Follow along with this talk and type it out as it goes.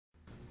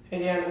Hey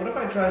Dan, what if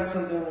I tried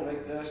something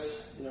like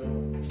this? Bit of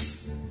a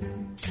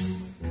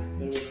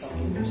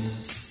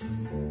funkiness.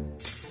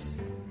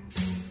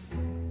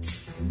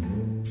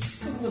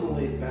 It's a little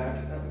laid back.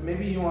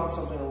 Maybe you want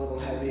something a little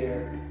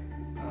heavier.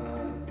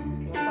 Well,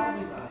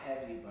 probably not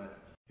heavy, but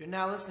you're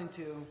now listening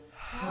to.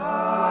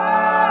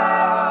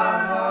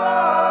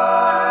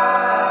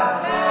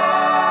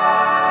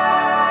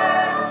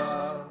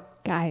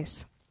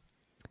 Guys,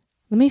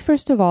 let me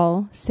first of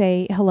all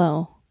say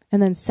hello.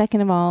 And then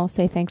second of all,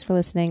 say thanks for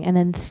listening. And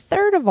then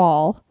third of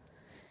all,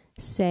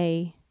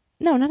 say,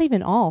 no, not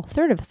even all.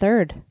 Third of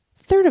third.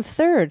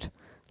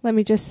 Let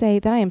me just say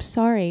that I am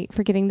sorry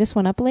for getting this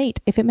one up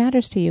late. If it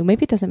matters to you,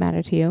 maybe it doesn't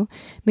matter to you.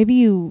 Maybe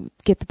you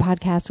get the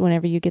podcast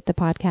whenever you get the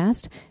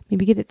podcast.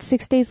 Maybe you get it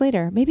 6 days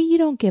later. Maybe you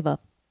don't give a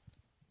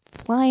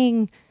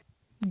flying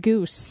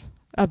goose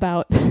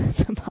about the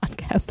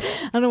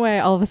podcast. I don't know why I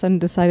all of a sudden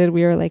decided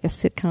we were like a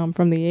sitcom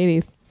from the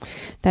 80s.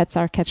 That's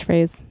our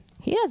catchphrase.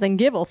 He doesn't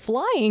give a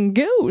flying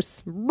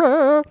goose.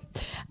 Brr.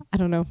 I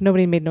don't know.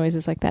 Nobody made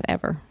noises like that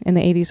ever in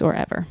the 80s or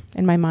ever.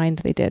 In my mind,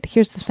 they did.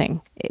 Here's the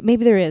thing.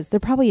 Maybe there is. There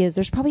probably is.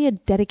 There's probably a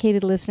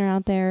dedicated listener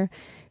out there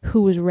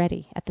who was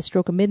ready at the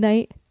stroke of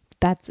midnight.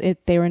 That's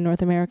it. They were in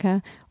North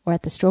America, or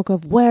at the stroke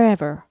of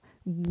wherever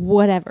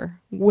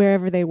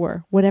they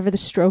were. Whatever the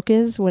stroke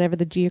is, whatever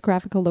the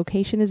geographical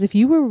location is. If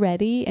you were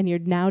ready and you're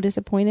now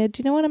disappointed, do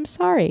you know what? I'm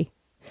sorry.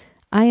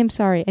 I am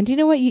sorry. And do you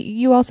know what?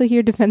 You also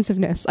hear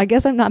defensiveness. I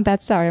guess I'm not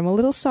that sorry. I'm a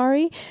little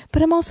sorry,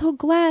 but I'm also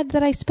glad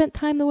that I spent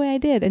time the way I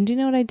did. And do you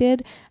know what I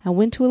did? I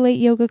went to a late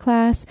yoga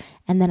class,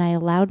 and then I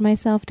allowed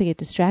myself to get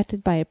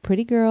distracted by a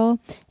pretty girl,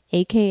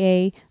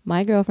 aka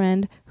my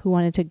girlfriend, who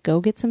wanted to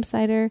go get some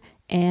cider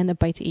and a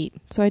bite to eat.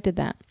 So I did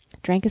that.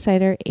 Drank a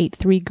cider, ate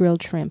 3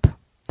 grilled shrimp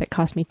that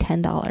cost me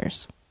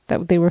 $10.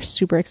 They were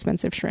super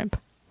expensive shrimp.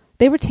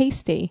 They were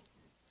tasty.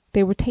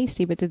 But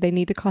did they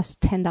need to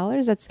cost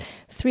 $10? That's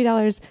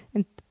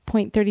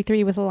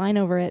 $3.33 with a line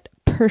over it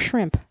per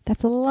shrimp.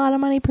 That's a lot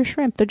of money per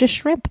shrimp. They're just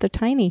shrimp. They're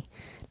tiny.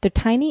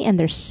 And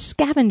they're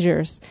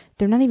scavengers.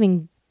 They're not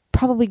even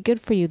probably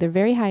good for you. They're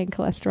very high in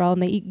cholesterol,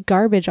 and they eat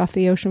garbage off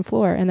the ocean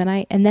floor. And then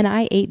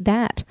I ate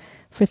that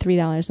for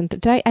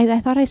 $3. I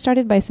thought I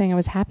started by saying I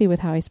was happy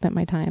with how I spent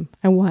my time.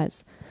 I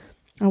was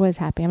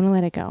happy. I'm gonna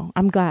let it go.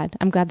 I'm glad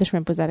the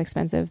shrimp was that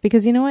expensive,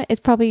 because you know what?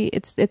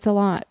 It's a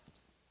lot.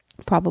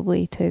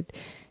 Probably to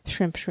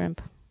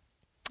shrimp.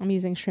 I'm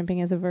using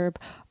shrimping as a verb.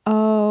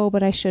 Oh,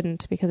 but I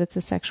shouldn't, because it's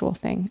a sexual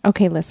thing.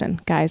 Okay,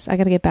 listen, guys, I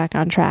got to get back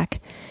on track.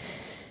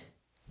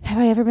 Have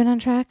I ever been on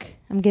track?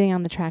 I'm getting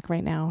on the track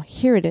right now.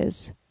 Here it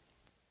is.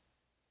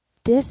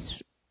 By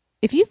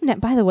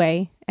the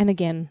way, and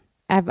again,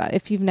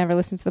 if you've never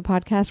listened to the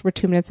podcast, we're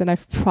 2 minutes and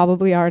I've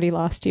probably already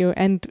lost you,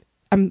 and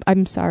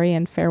I'm sorry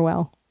and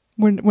farewell.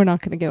 We're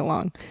not going to get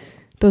along.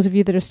 Those of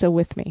you that are still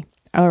with me.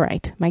 All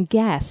right, my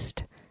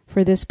guest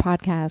for this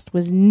podcast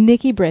was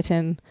Nikki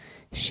Britton.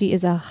 She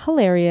is a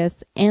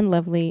hilarious and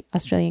lovely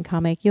Australian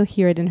comic. You'll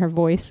hear it in her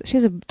voice. She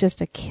has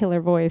just a killer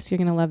voice. You're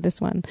going to love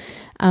this one.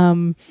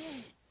 Some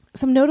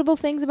notable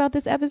things about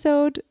this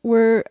episode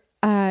were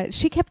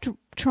she kept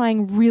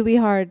trying really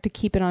hard to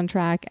keep it on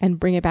track and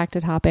bring it back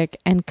to topic,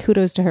 and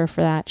kudos to her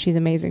for that. She's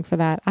amazing for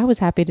that. I was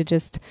happy to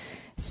just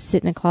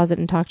sit in a closet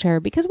and talk to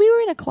her, because we were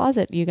in a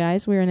closet, you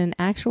guys. We were in an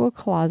actual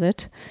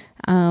closet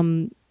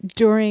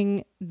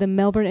during the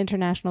Melbourne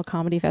International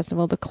Comedy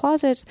Festival. The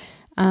closet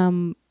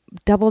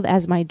doubled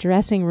as my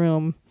dressing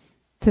room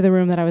to the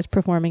room that I was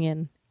performing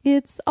in.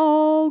 It's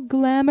all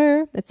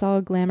glamour. It's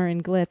all glamour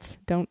and glitz.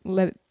 Don't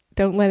let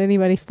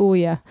anybody fool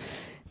you.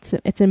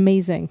 It's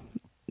amazing,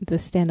 the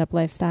stand-up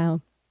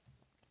lifestyle.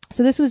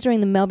 So this was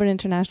during the Melbourne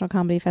International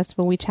Comedy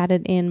Festival. We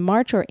chatted in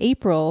March or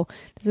April.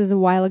 This is a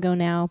while ago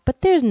now,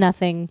 but there's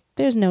nothing.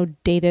 There's no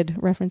dated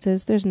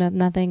references. There's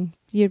nothing.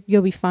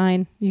 You'll be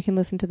fine. You can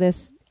listen to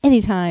this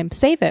anytime.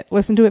 Save it.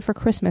 Listen to it for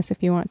Christmas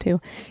if you want to.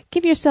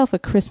 Give yourself a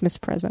Christmas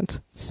present.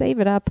 Save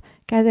it up.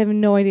 Guys, I have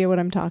no idea what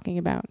I'm talking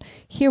about.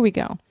 Here we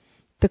go.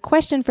 The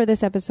question for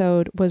this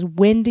episode was,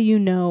 when do you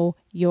know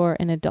you're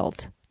an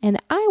adult? And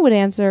I would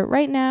answer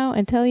right now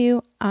and tell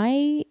you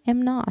I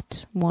am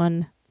not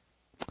one.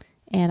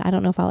 And I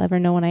don't know if I'll ever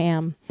know when I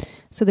am.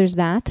 So there's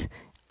that.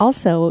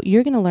 Also,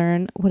 you're going to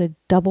learn what a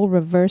double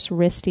reverse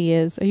wristy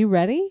is. Are you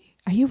ready?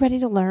 Are you ready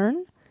to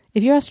learn?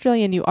 If you're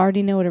Australian, you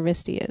already know what a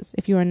wristy is.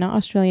 If you are not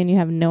Australian, you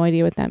have no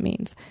idea what that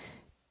means.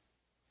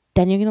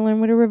 Then you're going to learn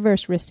what a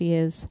reverse wristy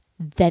is.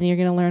 Then you're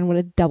going to learn what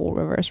a double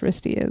reverse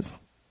wristy is.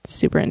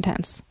 Super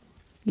intense.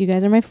 You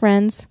guys are my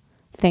friends.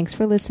 Thanks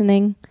for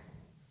listening.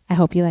 I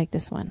hope you like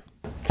this one.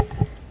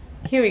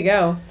 Here we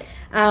go.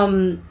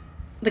 The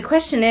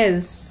question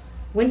is,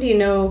 when do you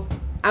know?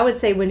 I would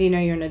say, when do you know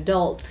you're an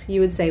adult? You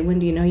would say, when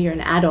do you know you're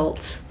an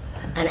adult?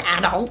 An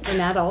adult?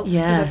 An adult.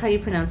 Yeah. That's how you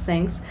pronounce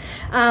things.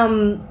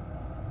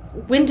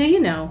 When do you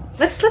know?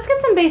 Let's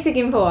get some basic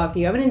info off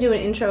you. I'm going to do an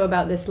intro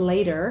about this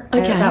later.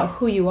 Okay. About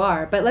who you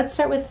are. But let's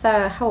start with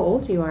how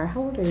old you are.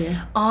 How old are you?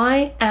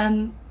 I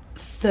am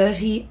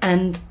 30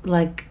 and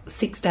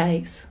 6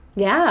 days.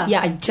 Yeah.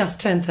 Yeah, I just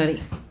turned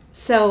 30.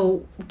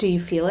 So, do you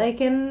feel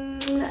like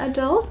an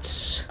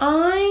adult?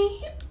 No,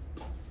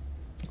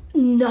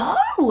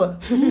 not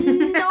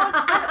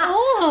at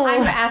all.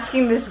 I'm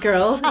asking this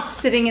girl who's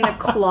sitting in a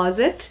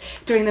closet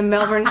during the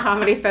Melbourne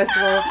Comedy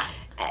Festival,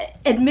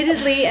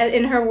 admittedly,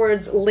 in her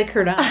words,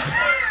 liquored up.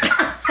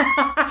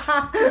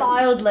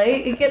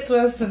 Mildly. It gets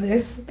worse than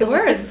this. The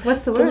worst?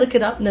 What's the worst? The lick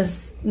it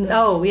upness.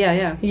 Oh,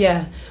 yeah.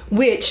 Yeah.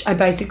 Which I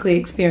basically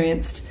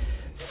experienced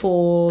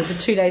for the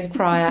 2 days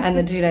prior and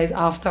the 2 days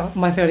after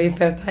my 30th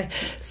birthday.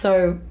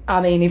 So,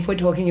 I mean, if we're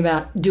talking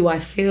about do I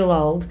feel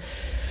old,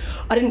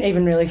 I didn't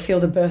even really feel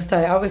the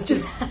birthday. I was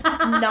just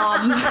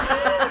numb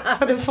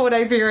for the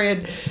 4-day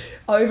period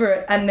over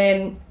it. And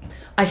then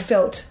I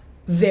felt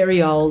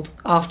very old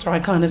after I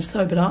kind of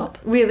sobered up.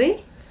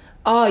 Really?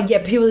 Oh,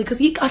 yeah, purely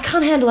because I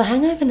can't handle a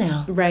hangover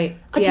now. Right.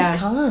 I just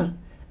can't.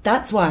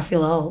 That's why I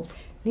feel old.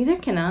 Neither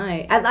can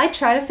I. I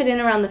try to fit in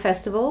around the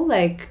festival.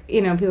 Like,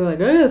 you know, people are like,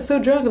 oh, I'm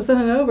so drunk, I'm so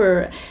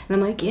hungover. And I'm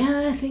like,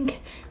 yeah, I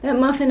think that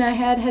muffin I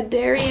had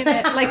dairy in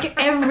it. Like,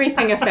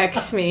 everything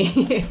affects me.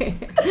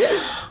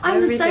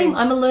 I'm the same.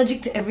 I'm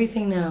allergic to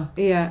everything now.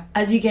 Yeah.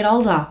 As you get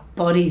older,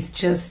 body's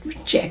just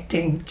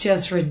rejecting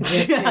everything.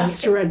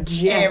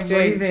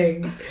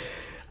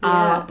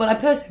 Yeah. But I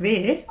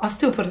persevere. I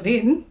still put it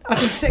in. I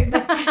just think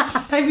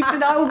maybe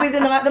tonight will be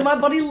the night that my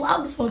body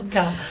loves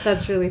vodka.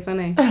 That's really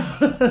funny.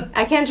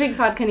 I can't drink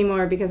vodka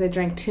anymore because I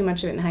drank too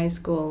much of it in high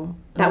school.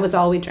 That was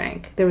all we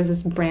drank. There was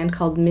this brand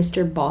called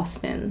Mr.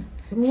 Boston.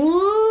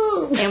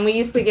 Woo! And we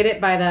used to get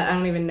it by the, I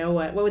don't even know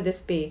what would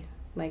this be?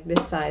 Like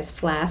this size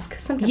flask?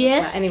 Some kind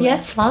of anyway.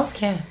 Yeah,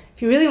 flask, yeah.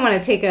 If you really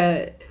want to take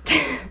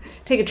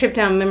a trip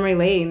down memory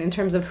lane in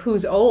terms of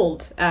who's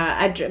old,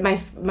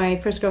 my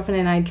first girlfriend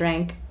and I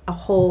drank a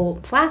whole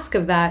flask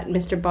of that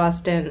Mr.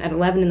 Boston at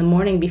 11 in the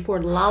morning before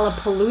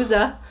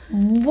Lollapalooza.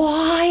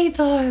 Why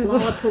though?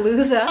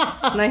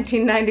 Lollapalooza,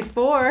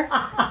 1994.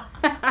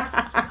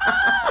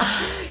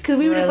 Because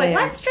we were just like,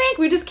 let's drink.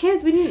 We were just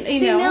kids. We didn't,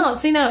 you know.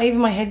 See now, even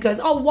my head goes,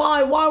 oh,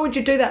 why? Why would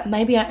you do that?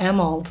 Maybe I am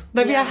old.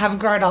 Maybe I have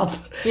grown up.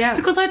 Yeah.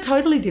 Because I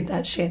totally did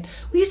that shit.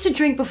 We used to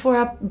drink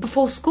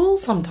before school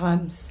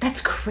sometimes.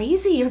 That's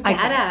crazy. You're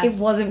badass. It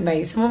wasn't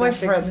me. Some of my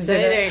friends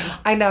did it.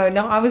 I know.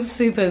 No, I was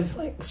super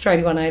like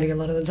straighty 180 a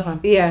lot of the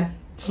time. Yeah.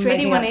 Straighty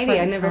Making up 180. for it.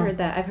 I never heard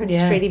that. I've heard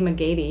Yeah. Straighty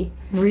McGady.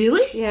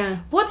 Really?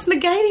 Yeah. What's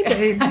McGady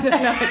mean? I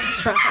don't know. It's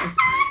just wrong.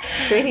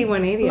 Straighty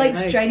 180. Like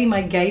straighty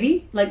my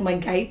gatey? Like my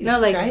gate is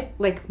straight?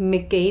 like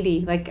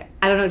McGady. Like,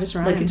 I don't know, just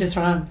rhymes. Like it just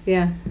rhymes.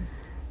 Yeah.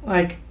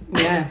 Like,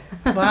 yeah.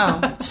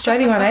 Wow.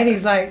 Straighty 180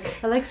 is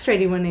like I like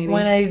Straighty 180.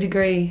 180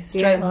 degree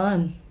straight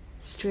line.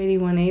 Straighty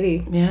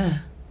 180. Yeah.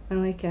 I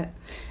like it.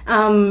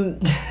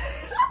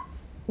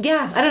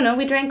 Yeah, I don't know.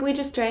 We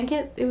just drank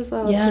it. It was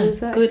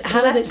Lollapalooza. Yeah, good.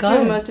 How did it go?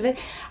 Through most of it.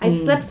 I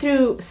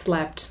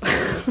slept.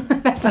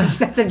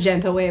 That's a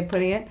gentle way of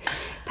putting it.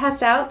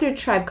 Passed out through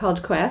Tribe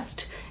Called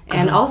Quest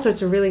and all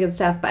sorts of really good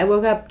stuff. But I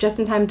woke up just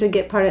in time to be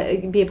a part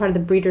of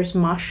the Breeders'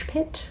 Mosh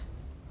Pit.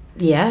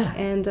 Yeah.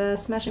 And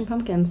Smashing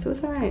Pumpkins. So it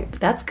was all right.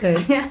 That's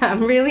good. Yeah,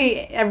 I'm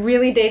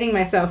really dating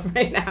myself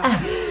right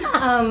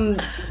now.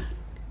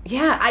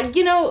 Yeah, I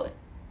feel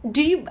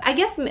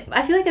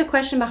like a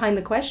question behind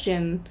the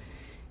question,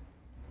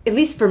 at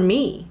least for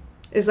me,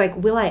 is like,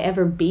 will I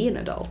ever be an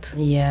adult?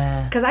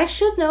 Yeah. Because I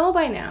should know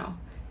by now.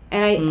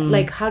 And I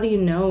like, how do you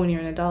know when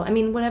you're an adult? I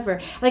mean, whatever.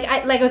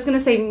 I was gonna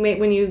say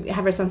when you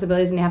have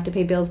responsibilities and you have to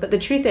pay bills, but the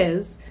truth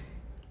is,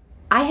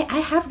 I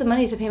have the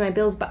money to pay my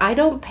bills, but I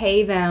don't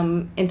pay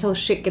them until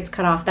shit gets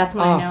cut off. That's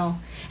when I know.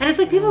 And it's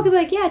like, people could be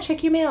like, yeah,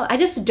 check your mail. I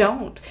just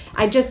don't.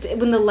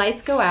 When the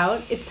lights go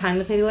out, it's time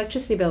to pay the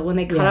electricity bill. When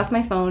they cut off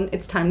my phone,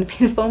 it's time to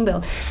pay the phone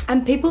bill.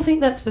 And people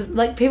think that's,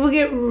 like, people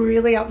get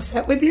really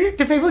upset with you.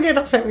 Do people get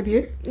upset with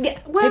you? Yeah,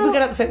 well... People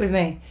get upset with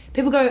me.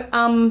 People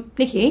go,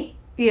 Nikki?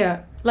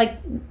 Yeah.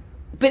 Like,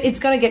 but it's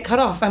going to get cut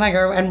off. And I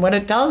go, and when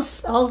it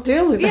does, I'll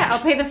deal with it. Yeah,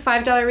 I'll pay the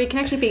 $5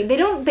 reconnection fee. They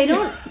don't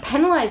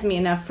penalize me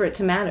enough for it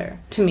to matter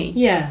to me.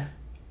 Yeah.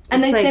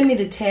 And It's they like- send me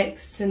the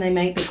texts and they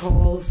make the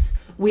calls.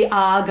 We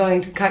are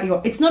going to cut you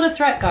off. It's not a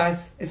threat,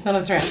 guys. It's not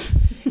a threat.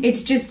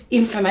 It's just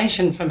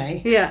information for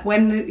me. Yeah.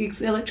 When the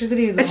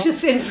electricity is It's off,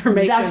 just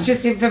information. that's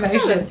just It's not a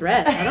information.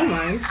 threat. I don't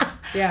mind.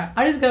 Yeah.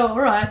 I just go, all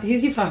right,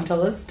 here's your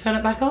 $5. Turn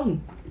it back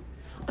on.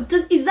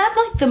 Is that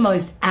like the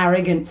most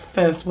arrogant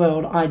first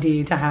world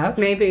idea to have?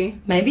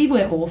 Maybe. Maybe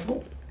we're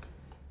awful.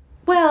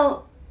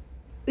 Well,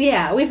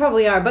 yeah, we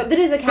probably are, but it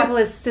is a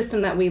capitalist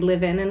system that we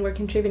live in, and we're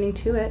contributing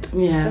to it.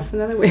 Yeah. That's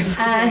another way of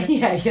putting it.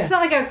 Yeah. It's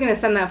not like I was going to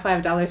send that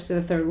 $5 to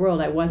the third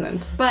world. I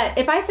wasn't. But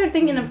if I start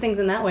thinking of things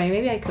in that way,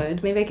 maybe I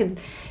could. Maybe I could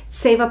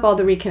save up all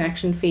the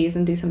reconnection fees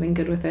and do something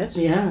good with it.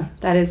 Yeah.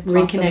 That is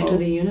possible. Reconnect with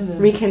the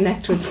universe.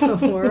 Reconnect with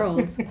the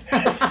world.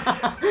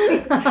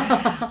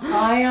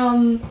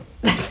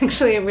 That's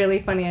actually a really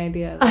funny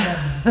idea.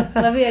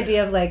 Love the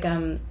idea of like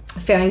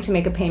failing to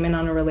make a payment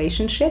on a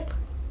relationship.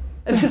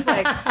 It's just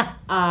like,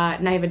 now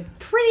you have a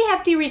pretty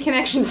hefty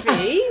reconnection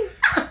fee,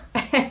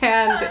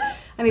 and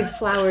I need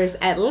flowers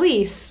at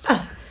least.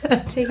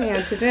 Take me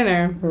out to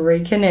dinner.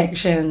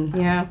 Reconnection.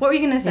 Yeah. What were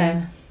you gonna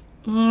say?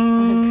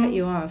 I had cut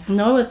you off.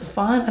 No, it's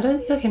fine. I don't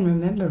think I can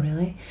remember,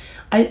 really.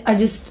 I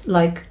just,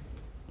 like...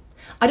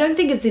 I don't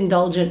think it's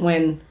indulgent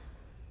when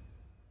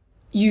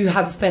you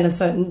have spent a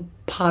certain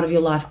part of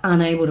your life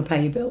unable to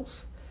pay your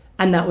bills.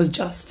 And that was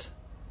just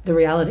the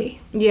reality.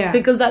 Yeah.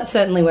 Because that's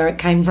certainly where it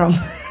came from.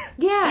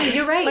 Yeah,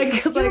 you're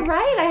right. You're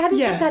right. I hadn't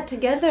put that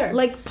together.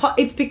 Like,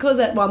 it's because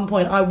at one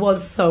point I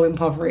was so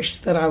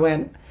impoverished that I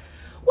went,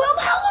 well,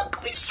 how long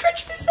can we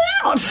stretch this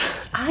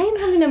out? I am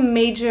having a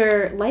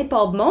major light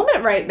bulb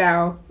moment right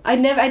now. I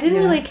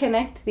didn't really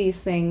connect these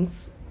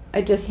things.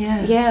 I just,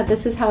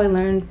 this is how I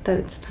learned that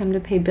it's time to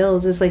pay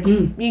bills. It's like,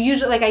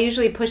 I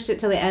usually pushed it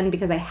till the end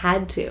because I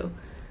had to.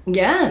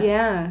 Yeah.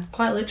 Yeah.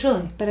 Quite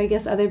literally. But I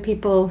guess other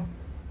people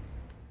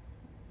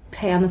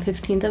pay on the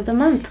 15th of the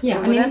month. Yeah,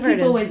 I mean, if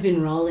you've always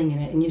been rolling in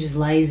it and you're just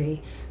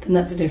lazy, then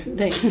that's a different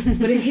thing.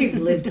 But if you've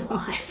lived a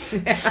life,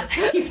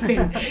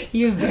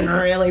 you've been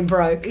really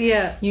broke.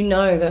 Yeah. You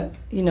know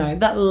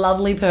that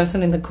lovely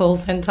person in the call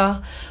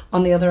centre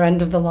on the other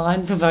end of the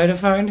line for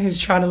Vodafone who's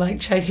trying to like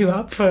chase you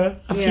up for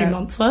a few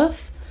months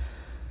worth.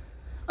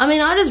 I mean,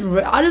 I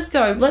just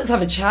go, let's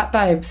have a chat,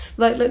 babes.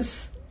 Like,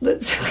 let's.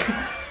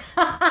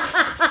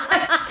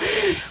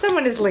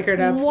 Someone is liquored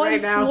up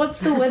right now. What's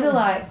the weather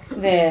like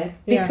there?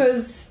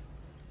 Because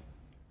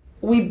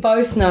we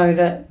both know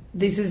that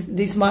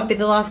this might be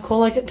the last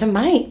call I get to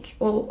make,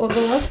 or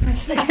the last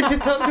person I get to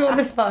talk to on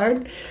the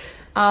phone.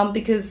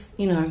 Because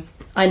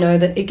I know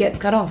that it gets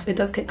cut off. It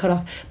does get cut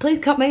off. Please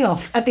cut me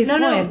off at this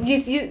point.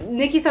 No.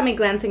 Nikki saw me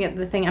glancing at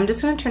the thing. I'm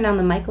just going to turn down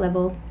the mic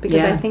level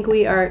because I think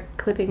we are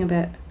clipping a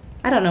bit.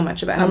 I don't know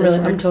much about how this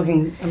works. I'm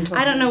talking.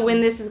 I don't know when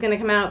this is going to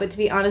come out, but to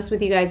be honest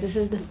with you guys, this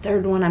is the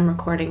third one I'm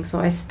recording, so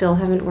I still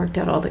haven't worked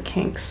out all the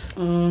kinks.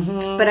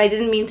 Mm-hmm. But I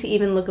didn't mean to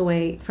even look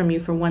away from you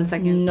for 1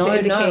 second to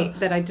indicate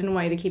that I didn't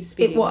want you to keep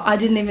speaking. I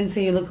didn't even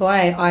see you look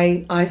away.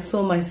 I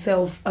saw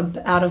myself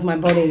out of my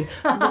body,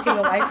 looking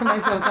away from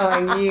myself,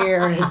 going,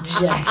 "You're a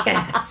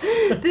jackass."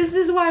 This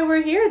is why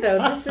we're here, though.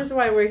 This is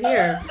why we're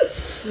here.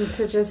 And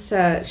to just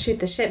shoot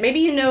the shit.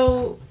 Maybe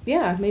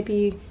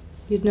maybe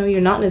you'd know you're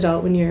not an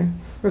adult when you're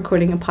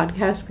recording a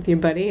podcast with your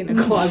buddy in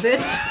a closet.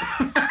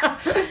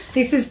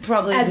 This is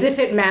probably... As if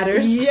it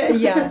matters.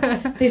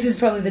 Yeah. This is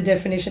probably the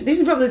definition. This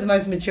is probably the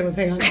most mature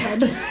thing I've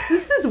done.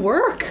 This is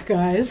work,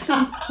 guys.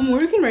 I'm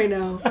working right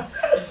now.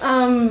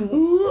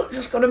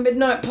 Just got a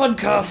midnight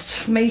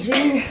podcast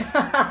meeting.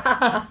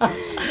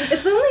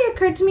 It's only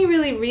occurred to me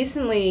really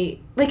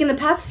recently, like in the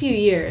past few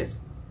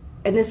years,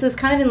 and this was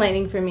kind of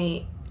enlightening for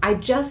me, I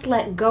just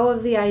let go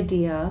of the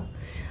idea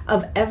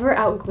of ever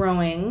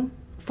outgrowing...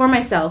 for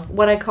myself,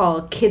 what I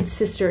call kid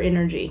sister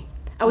energy.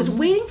 I was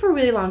waiting for a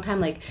really long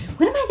time, like,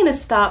 when am I going to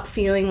stop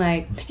feeling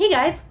like, hey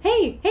guys,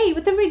 hey,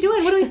 what's everybody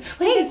doing? What are you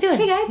guys doing?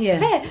 Hey guys,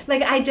 hey.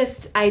 Like, I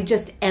just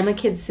am a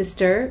kid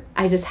sister.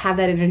 I just have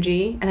that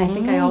energy, and I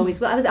think I always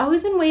will. I've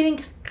always been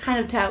waiting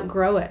kind of to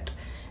outgrow it.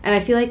 And I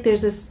feel like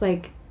there's this,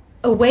 like,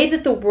 a way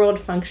that the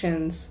world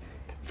functions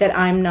that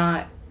I'm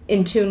not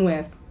in tune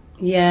with.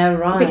 Yeah,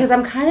 right. Because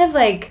I'm kind of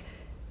like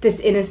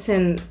this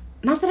innocent...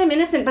 Not that I'm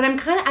innocent, but I'm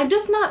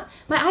just not,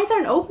 my eyes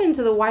aren't open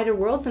to the wider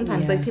world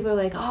sometimes. Like, people are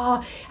like,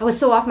 oh, I was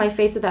so off my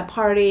face at that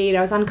party, and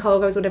I was on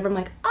coke, I was whatever. I'm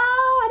like,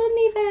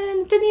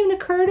 it didn't even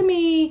occur to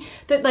me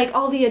that, like,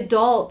 all the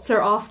adults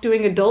are off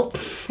doing adult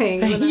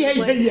things. And yeah.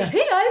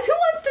 Hey guys, who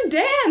wants to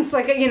dance?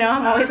 Like,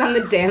 I'm always on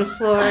the dance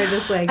floor,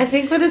 just like... I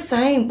think we're the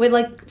same. We're,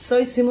 like,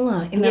 so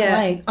similar in that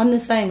way. I'm the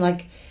same.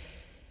 Like,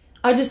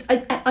 I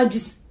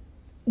just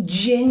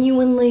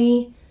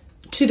genuinely...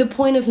 to the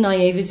point of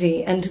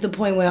naivety and to the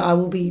point where I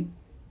will be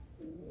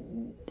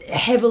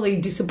heavily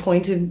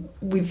disappointed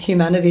with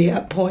humanity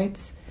at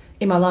points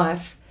in my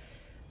life,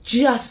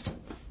 just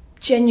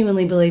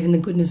genuinely believe in the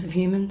goodness of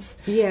humans.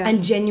 Yeah.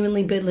 And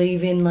genuinely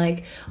believe in,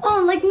 like,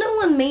 no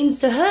one means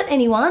to hurt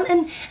anyone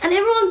and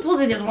everyone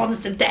probably just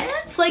wants to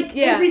dance. Like,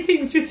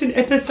 everything's just an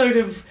episode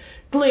of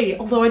Glee.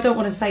 Although I don't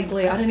want to say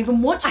Glee. I don't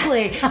even watch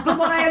Glee. But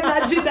when I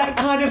imagine that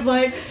kind of,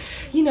 like...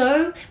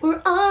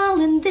 we're all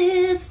in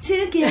this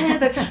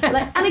together.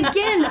 Like, and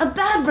again, a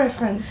bad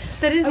reference.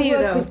 That is you,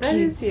 though. That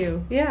is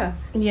you. Yeah.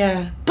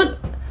 Yeah. But,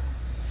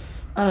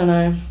 I don't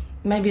know.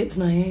 Maybe it's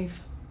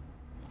naive.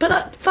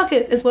 But fuck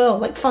it as well.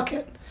 Like, fuck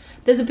it.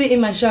 There's a bit in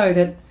my show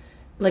that,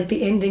 like,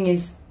 the ending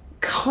is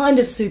kind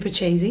of super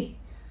cheesy.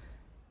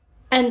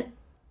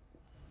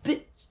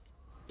 But,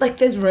 like,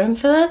 there's room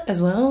for that as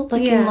well,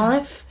 like, in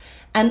life.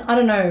 And I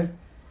don't know.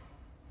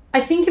 I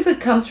think if it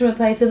comes from a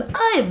place of,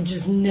 I've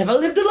just never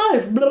lived a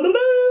life, blah, blah,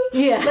 blah.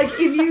 Yeah. Like, if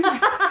you...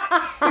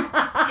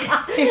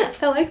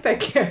 I like that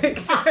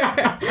character.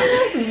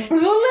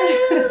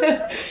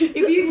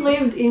 If you've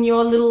lived in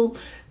your little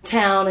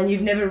town and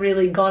you've never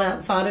really gone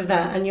outside of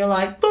that and you're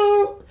like,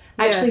 boo,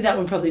 actually that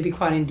would probably be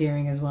quite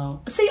endearing as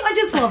well. See, I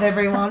just love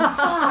everyone.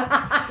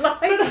 Fuck.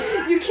 Like,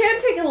 you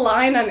can't take a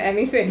line on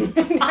anything.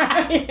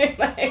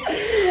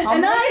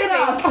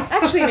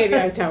 Actually, maybe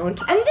I don't.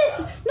 And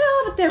this, no,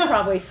 but they're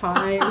probably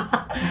fine.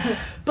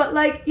 But,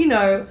 like,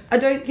 I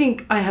don't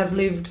think I have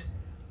lived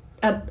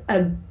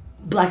a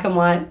black and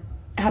white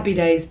happy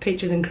days,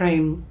 peaches and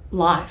cream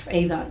life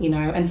either, you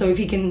know. And so if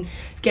you can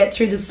get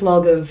through the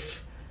slog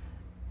of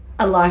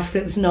a life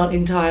that's not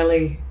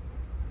entirely,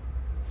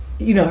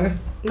 you know,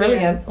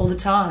 brilliant all the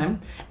time,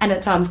 and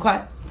at times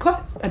quite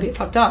a bit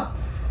fucked up,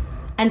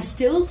 and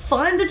still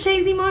find the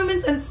cheesy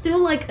moments and still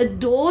like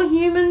adore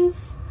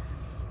humans,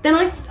 then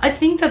I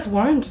think that's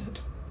warranted.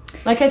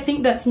 Like, I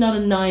think that's not a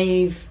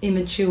naive,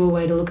 immature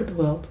way to look at the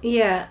world.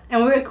 Yeah,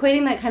 and we're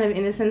equating that kind of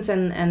innocence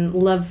and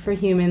love for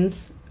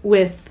humans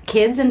with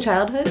kids in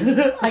childhood.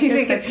 Do you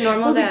think it's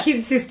normal that... the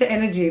kid sister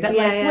energy. That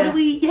what do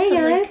we...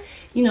 Yeah, like,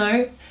 you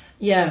know,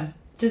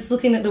 just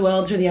looking at the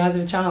world through the eyes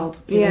of a child,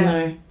 even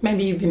though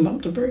maybe you've been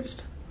bumped or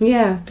bruised.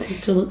 Yeah. But you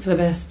still look for the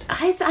best.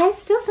 I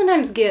still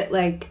sometimes get,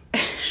 like,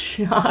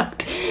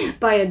 shocked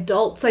by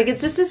adults. Like,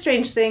 it's just a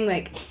strange thing.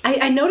 Like,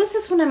 I notice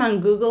this when I'm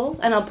on Google,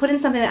 and I'll put in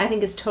something that I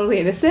think is totally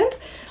innocent.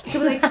 I'll be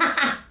like,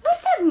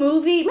 what's that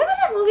movie? Remember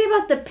that movie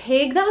about the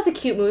pig? That was a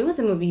cute movie. What's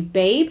the movie?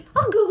 Babe?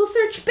 I'll Google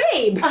search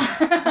Babe. When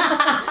did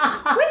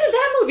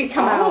that movie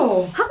come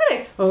out? How could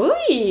I...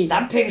 Oy.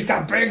 That pig's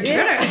got big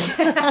titties.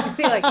 I'd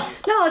be like,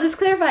 no, I'll just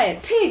clarify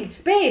it.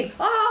 Pig, Babe.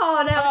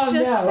 Oh, now it's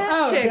just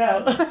fat chicks.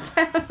 No. What's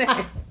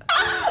happening?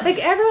 Like,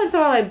 every once in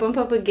a while I bump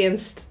up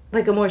against,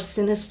 like, a more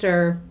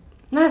sinister...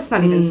 No, it's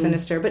not even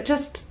sinister, but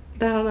just... I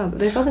don't know.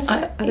 There's all this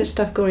other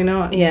stuff going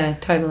on. Yeah,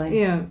 totally.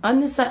 Yeah.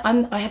 I'm the same.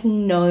 I have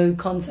no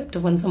concept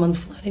of when someone's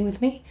flirting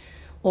with me,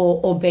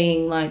 or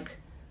being like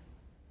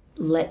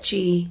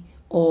lechy,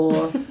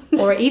 or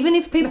even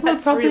if people are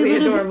probably really a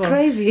little adorable. bit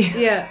crazy.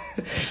 Yeah.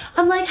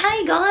 I'm like,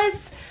 hey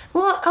guys,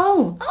 what?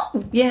 Oh,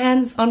 your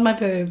hand's on my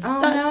boob.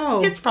 Oh,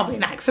 no. It's probably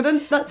an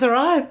accident. That's all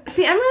right.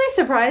 See, I'm really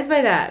surprised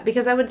by that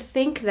because I would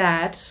think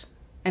that.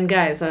 And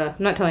guys, I'm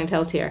not telling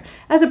tales here.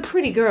 As a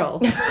pretty girl,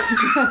 See,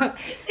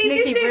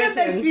 this thing that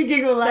makes me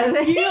giggle.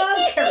 Like, you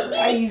are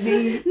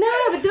crazy. No,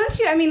 but don't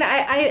you? I mean,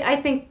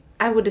 I think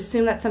I would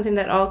assume that's something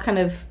that all kind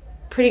of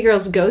pretty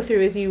girls go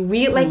through. Is you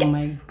like?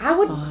 I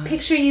would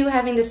picture you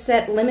having to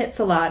set limits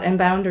a lot and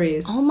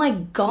boundaries. Oh my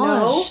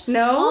gosh!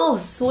 No. Oh,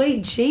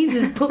 sweet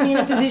Jesus! Put me in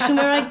a position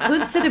where I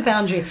could set a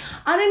boundary.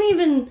 I don't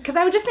even because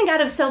I would just think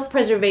out of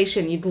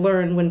self-preservation, you'd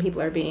learn when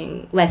people are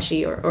being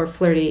lechy or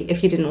flirty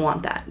if you didn't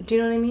want that. Do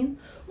you know what I mean?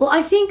 Well,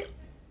 I think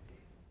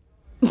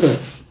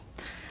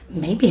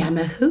maybe I'm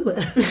a hooer.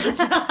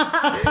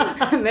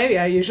 Maybe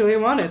I usually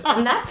want it.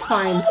 And that's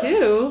fine,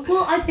 too.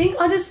 Well, I think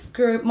I just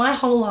grew my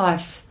whole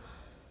life.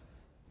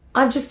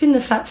 I've just been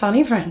the fat,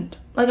 funny friend.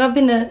 Like, I've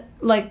been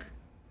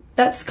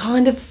that's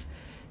kind of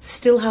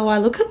still how I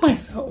look at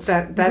myself.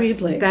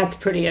 Weirdly. That's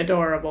pretty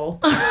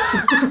adorable.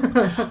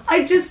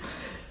 I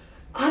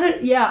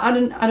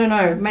don't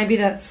know. Maybe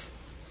that's...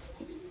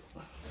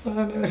 I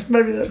don't know.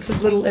 Maybe that's a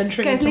little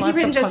entry into my Nikki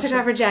Britton subconscious. just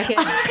took off her jacket.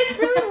 It's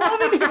really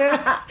warm in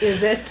here.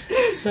 Is it?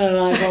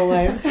 So like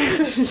always.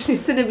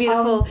 She's in a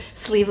beautiful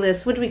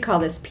sleeveless. What do we call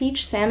this?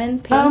 Peach, salmon,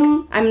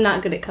 pink. I'm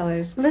not good at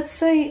colors. Let's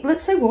say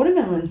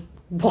watermelon.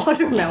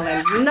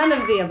 Watermelon. None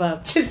of the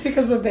above. Just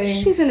because we're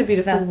being. She's in a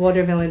beautiful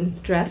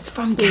watermelon dress. It's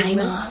from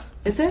sleeveless. Kmart.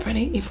 Is it's it?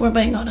 pretty. If we're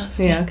being honest.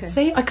 Yeah. Okay.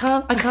 See, I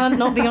can't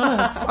not be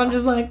honest. I'm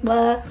just like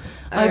blah,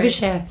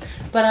 overshare. Right.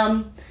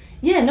 But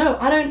yeah, no,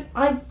 I don't.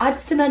 I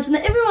just imagine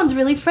that everyone's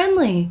really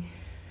friendly,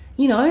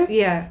 you know.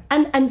 Yeah.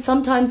 And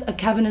sometimes a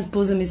cavernous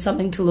bosom is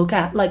something to look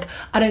at. Like,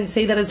 I don't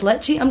see that as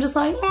lechy. I'm just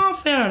like, oh,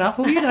 fair enough.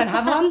 Well, you don't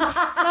have one, so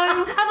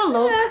have a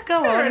look.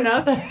 Go fair on.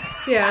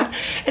 enough. Yeah.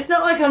 It's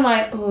not like I'm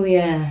like, oh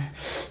yeah,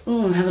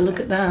 have a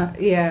look at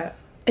that. Yeah.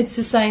 It's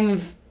the same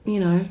if, you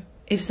know,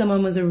 if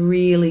someone was a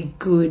really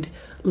good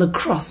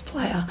lacrosse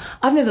player.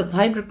 I've never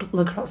played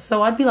lacrosse,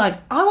 so I'd be like,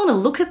 I want to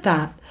look at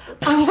that.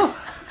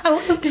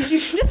 Did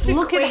you just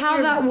look at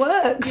how that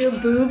works? Your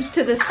boobs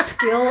to the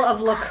skill of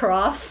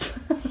lacrosse.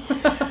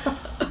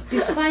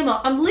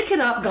 Disclaimer: I'm licking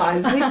up,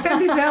 guys. We said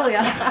this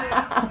earlier.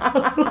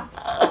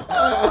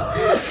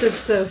 That's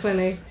so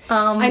funny.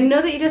 I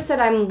know that you just said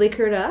I'm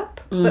liquored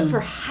up, but for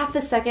half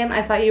a second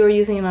I thought you were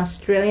using an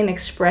Australian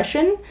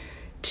expression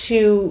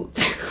to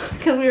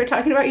because we were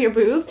talking about your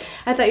boobs.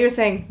 I thought you were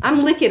saying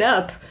I'm lick it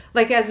up,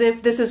 like as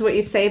if this is what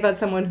you say about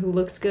someone who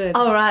looks good.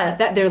 Oh right,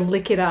 that they're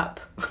lick it up.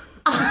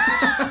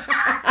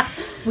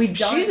 We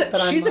don't.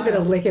 She's a bit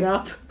of lick it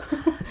up.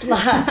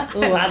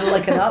 I'd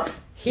lick it up.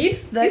 He's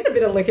a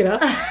bit of lick it up.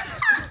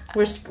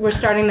 We're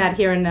starting that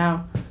here and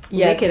now.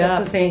 Yeah, lick it that's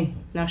up. a thing.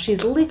 Now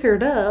she's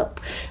liquored up.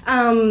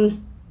 I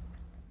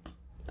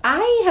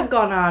have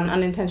gone on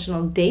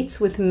unintentional dates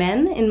with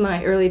men in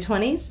my early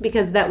 20s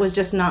because that was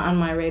just not on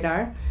my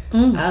radar.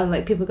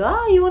 Like people go,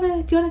 oh, do you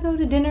want to go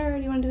to dinner? Or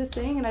do you want to do this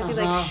thing? And I'd be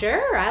like,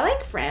 sure, I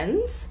like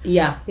friends.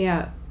 Yeah,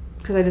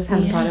 because I just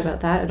hadn't thought about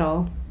that at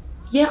all.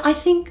 Yeah, I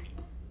think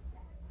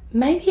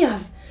maybe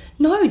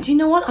do you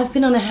know what? I've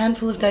been on a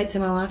handful of dates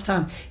in my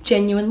lifetime.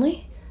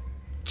 Genuinely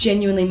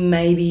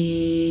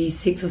maybe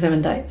 6 or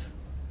 7 dates.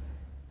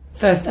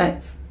 First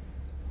dates.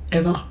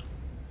 Ever.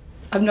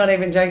 I'm not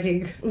even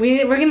joking.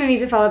 We're going to need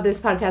to follow up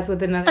this podcast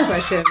with another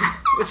question,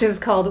 which is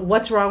called,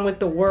 what's wrong with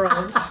the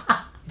world?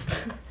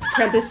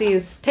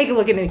 Parentheses, take a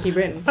look at Nikki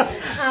Britton.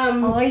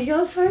 Oh,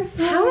 you're so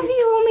sorry. How have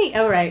you only...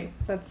 Oh, right.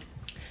 That's...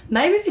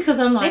 Maybe because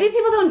I'm like... Maybe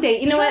people don't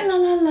date. You know what? La,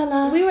 la, la,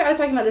 la. I was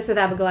talking about this with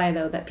Abigail,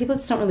 though, that people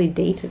just don't really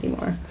date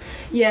anymore.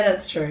 Yeah,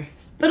 that's true.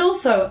 But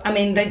also, I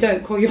mean, they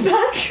don't call you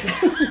back.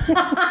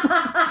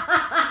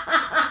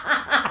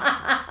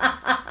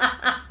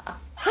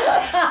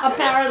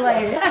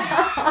 Apparently.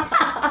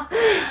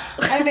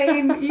 I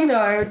mean, you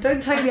know,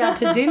 don't take me out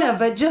to dinner,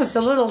 but just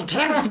a little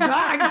text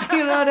back, do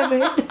you know what I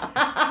mean?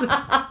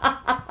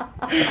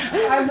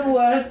 I'm the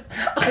worst.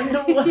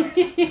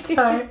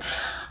 So,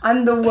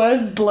 I'm the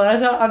worst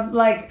blurter. I'm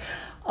like,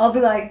 I'll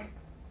be like...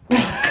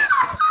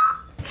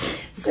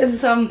 send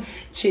some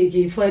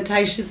cheeky,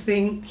 flirtatious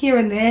thing here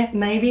and there,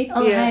 maybe.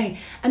 Oh, Yeah. hey.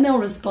 And they'll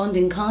respond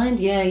in kind.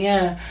 Yeah,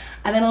 yeah.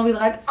 And then I'll be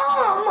like,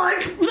 oh,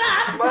 like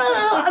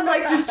that. And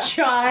like just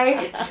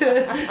try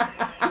to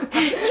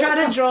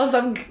draw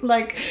some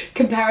like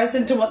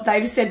comparison to what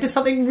they've said to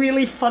something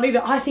really funny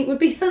that I think would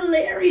be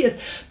hilarious.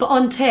 But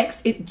on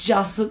text, it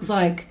just looks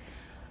like,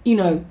 you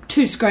know,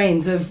 2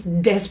 screens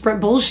of desperate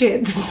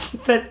bullshit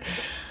that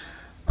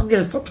I'm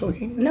going to stop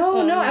talking. No,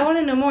 I want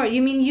to know more.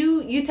 You mean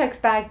you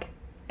text back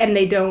and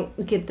they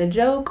don't get the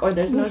joke, or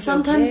there's no joke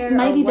sometimes there,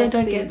 maybe or they what's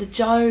don't get the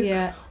joke,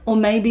 Yeah. or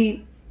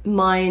maybe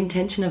my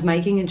intention of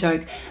making a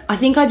joke. I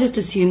think I just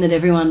assume that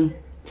everyone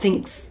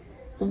thinks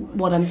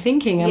what I'm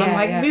thinking, and I'm Yeah,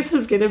 like, yeah. this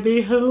is going to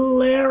be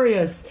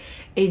hilarious.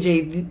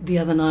 E.g., the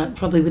other night,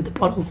 probably with the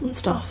bottles and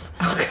stuff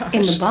Oh, gosh.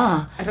 in the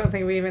bar. I don't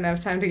think we even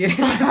have time to get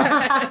into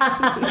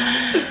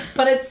that.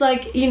 But it's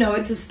like, you know,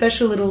 it's a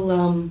special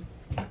little,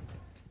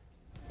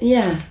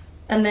 yeah.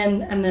 And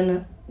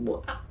then,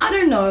 I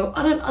don't know.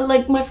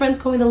 Like, my friends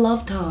call me the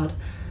love tard.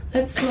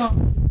 That's not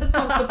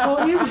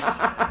supportive.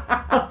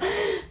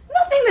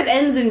 Nothing that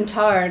ends in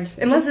tard,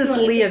 unless it's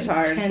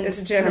leotard.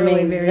 It's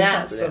generally very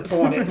that's positive.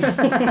 supportive.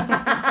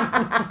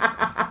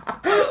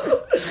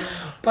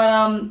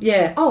 But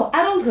yeah. Oh,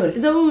 adulthood.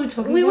 Is that what we were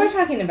talking We about? were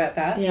talking about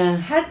that.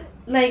 Yeah.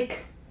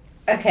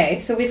 Okay,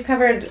 so we've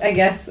covered, I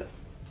guess,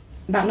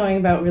 not knowing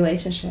about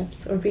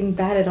relationships or being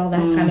bad at all that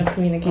kind of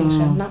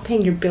communication, not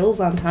paying your bills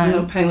on time.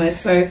 Not paying my...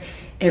 So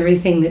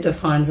everything that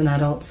defines an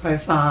adult so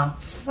far.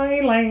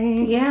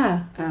 Failing.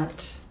 Yeah.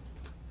 At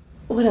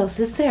What else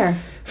is there?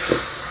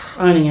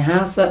 owning a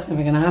house. That's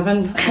never going to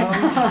happen.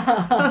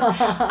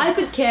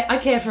 I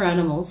care for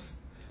animals.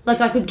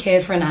 Like, I could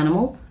care for an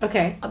animal.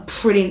 Okay. I'm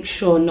pretty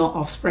sure not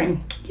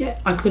offspring. Yeah.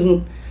 I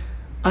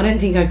don't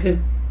think I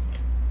could.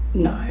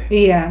 No.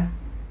 Yeah.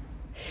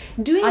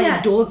 I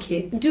adore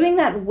kids. Doing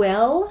that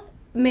well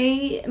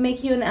may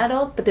make you an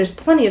adult, but there's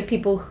plenty of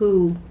people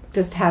who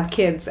just have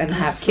kids and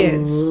have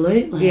kids.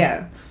 Absolutely.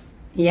 Yeah.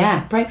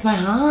 Yeah. Breaks my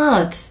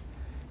heart.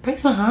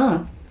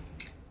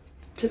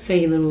 To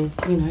see little,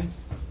 you know.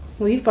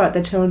 Well, you've brought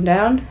the tone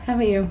down,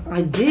 haven't you?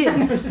 I did.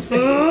 No,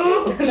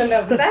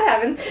 but that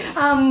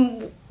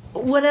happened.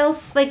 What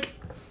else? Like,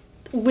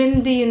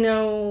 when do you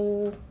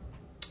know?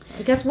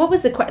 I guess what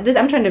was the question?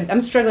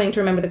 I'm struggling to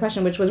remember the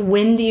question, which was,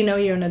 when do you know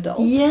you're an adult?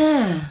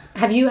 Yeah.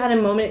 Have you had a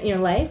moment in your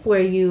life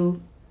where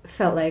you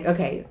felt like,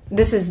 okay,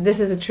 this is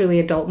a truly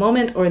adult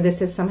moment, or this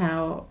has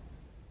somehow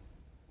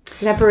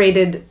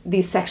separated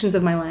these sections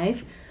of my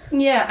life?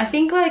 Yeah, I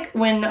think like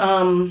when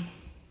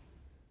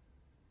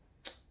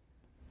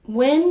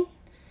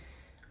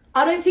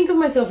I don't think of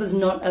myself as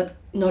not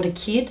a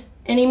kid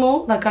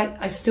anymore. Like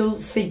I still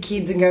see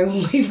kids and go,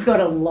 we've got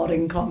a lot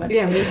in common.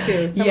 Yeah, me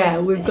too.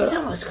 It's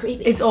almost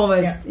creepy. It's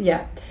almost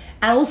yeah.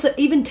 And also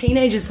even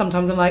teenagers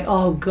sometimes I'm like,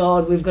 oh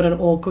God, we've got an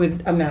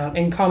awkward amount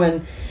in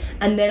common.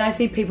 And then I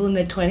see people in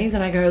their 20s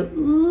and I go,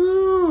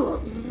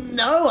 ooh,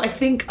 no, I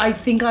think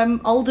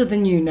I'm older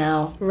than you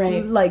now.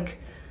 Right. Like,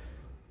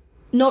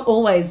 not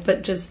always,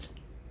 but just...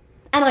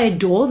 And I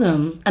adore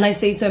them. And I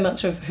see so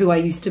much of who I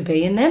used to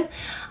be in them.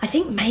 I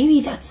think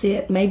maybe that's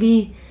it.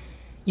 Maybe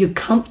you're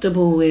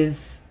comfortable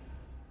with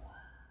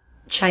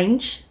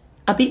change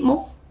a bit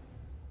more.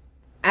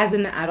 As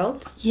an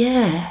adult?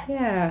 Yeah.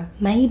 Yeah.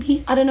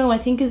 Maybe. I don't know. I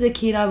think as a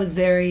kid I was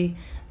very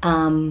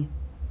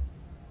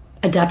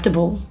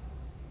adaptable,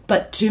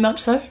 but too much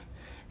so.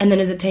 And then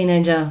as a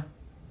teenager,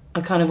 I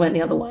kind of went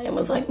the other way and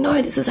was like,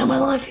 no, this is how my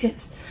life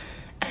is.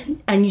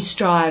 And you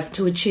strive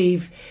to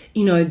achieve,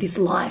 you know, this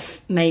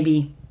life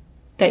maybe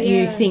that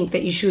you think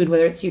that you should,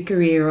 whether it's your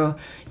career or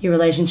your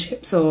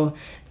relationships or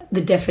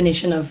the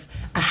definition of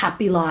a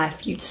happy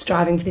life, you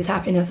striving for this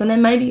happiness. And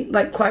then maybe,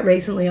 like, quite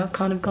recently I've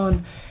kind of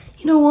gone,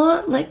 you know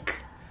what, like,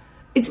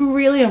 it's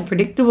really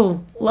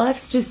unpredictable.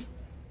 Life's just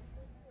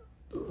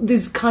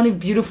this kind of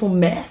beautiful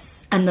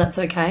mess, and that's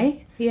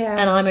okay. Yeah.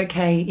 And I'm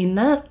okay in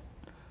that.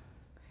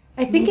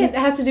 I think it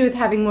has to do with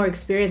having more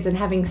experience and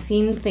having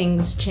seen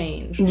things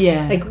change.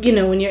 Yeah. Like, you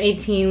know, when you're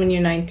 18, when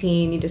you're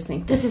 19, you just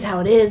think, this is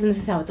how it is and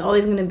this is how it's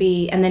always going to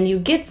be. And then you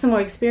get some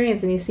more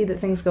experience and you see that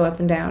things go up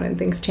and down and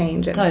things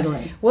change. And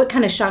Totally. what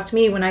kind of shocked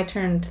me when I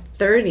turned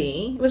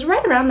 30, it was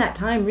right around that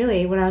time,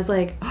 really, when I was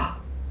like,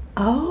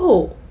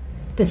 oh,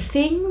 the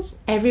things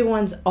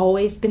everyone's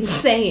always been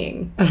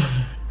saying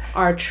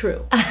are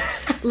true.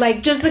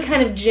 Like, just the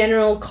kind of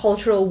general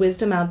cultural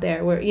wisdom out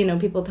there where, you know,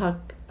 people talk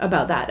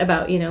about that,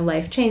 about, you know,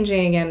 life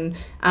changing and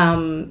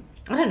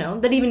I don't know,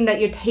 that even that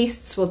your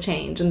tastes will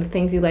change and the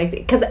things you like.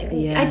 Because,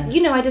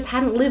 I just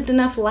hadn't lived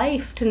enough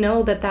life to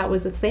know that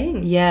was a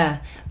thing. Yeah.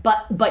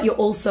 But you're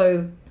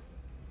also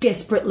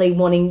desperately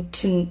wanting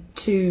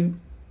to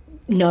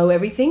know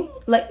everything.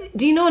 Like,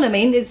 do you know what I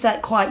mean? There's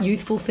that quite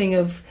youthful thing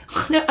of,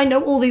 I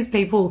know all these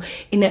people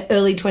in their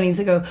early 20s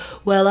that go,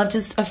 well,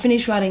 I've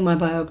finished writing my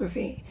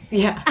biography.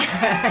 Yeah.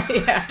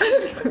 Yeah.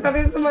 That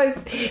is the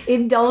most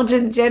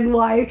indulgent Gen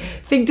Y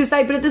thing to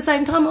say. But at the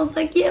same time, I was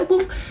like, yeah,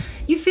 well,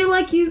 you feel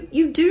like you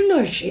do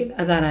know shit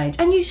at that age.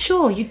 And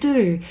you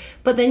do.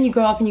 But then you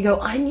grow up and you go,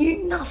 I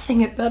knew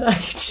nothing at that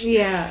age.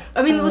 Yeah.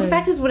 I mean, the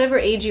fact is, whatever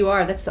age you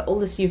are, that's the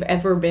oldest you've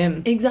ever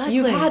been. Exactly.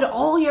 You've had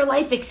all your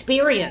life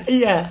experience.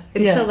 Yeah.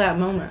 Until that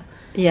moment.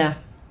 Yeah,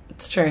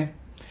 it's true.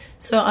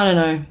 So, I don't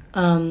know.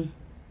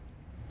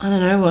 I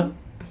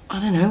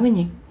don't know when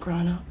you're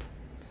grown up.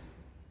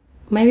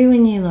 Maybe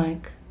when you,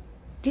 like...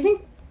 Do you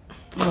think...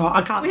 Oh,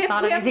 I can't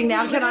start anything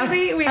now, can I?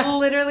 We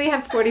literally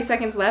have 40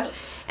 seconds left,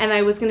 and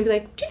I was going to be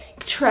like, do you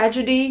think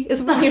tragedy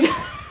is when you...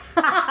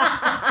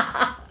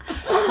 Part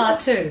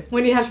 2.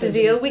 When you have to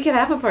deal? We could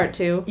have a part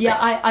 2. Yeah,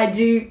 I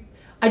do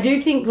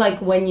think, like,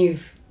 when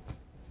you've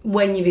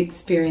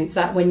experienced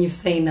that, when you've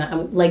seen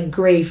that, like,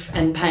 grief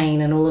and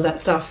pain and all of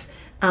that stuff,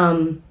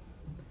 you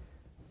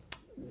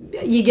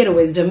get a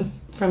wisdom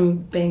from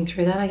being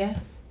through that, I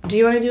guess. Do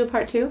you want to do a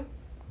part 2?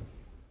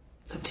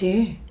 It's up to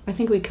you. I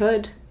think we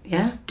could.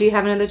 Yeah. Do you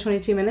have another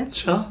 22 minutes?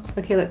 Sure.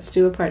 Okay, let's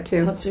do a part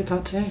 2. Let's do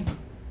part 2.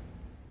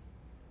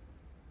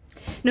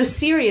 No,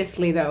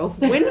 seriously, though.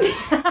 When...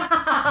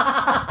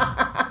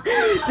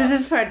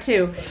 This is part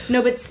 2.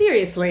 No, but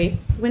seriously,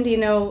 when do you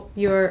know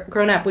you're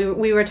grown up?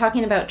 We were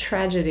talking about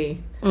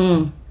tragedy,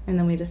 and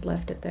then we just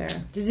left it there.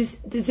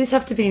 Does this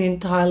have to be an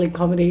entirely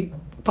comedy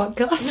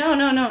podcast? No,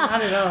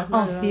 not at all.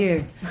 Oh,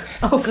 phew.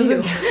 Oh, because phew.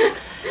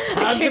 it's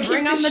hard to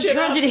bring up the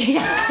tragedy.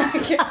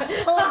 Oh, God.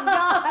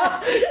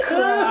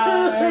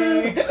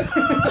 Cry.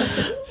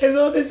 I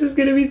thought this was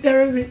going to be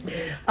therapy.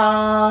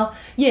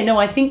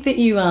 I think that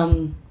you...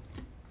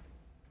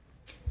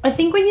 I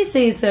think when you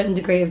see a certain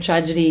degree of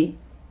tragedy,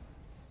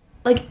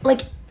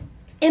 like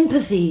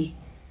empathy,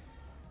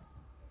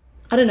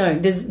 I don't know,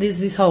 there's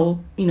this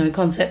whole,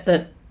 concept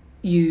that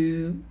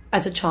you,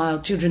 as a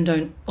child, children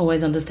don't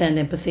always understand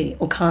empathy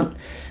or can't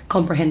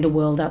comprehend a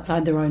world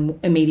outside their own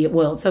immediate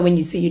world. So when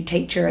you see your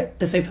teacher at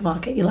the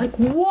supermarket, you're like,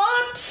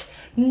 what?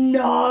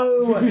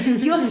 No,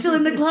 you're still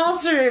in the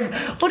classroom.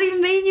 What do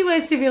you mean you wear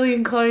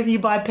civilian clothes and you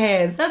buy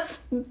pears? That's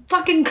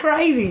fucking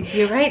crazy.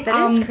 You're right,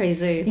 that is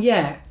crazy.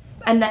 Yeah.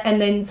 And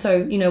then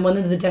one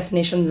of the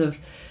definitions of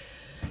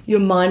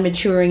your mind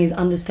maturing is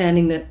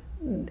understanding that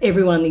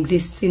everyone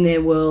exists in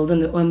their world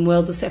and that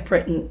worlds are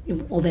separate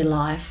or their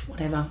life,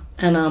 whatever.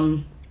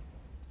 And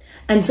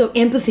so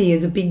empathy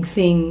is a big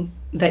thing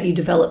that you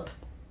develop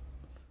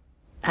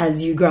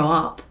as you grow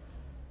up.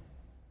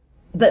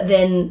 But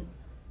then,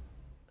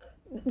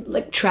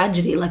 like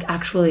tragedy, like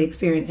actually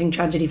experiencing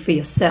tragedy for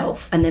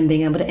yourself and then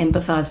being able to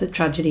empathise with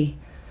tragedy,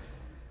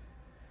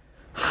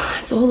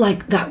 it's all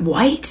like that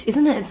weight,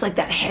 isn't it? It's like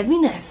that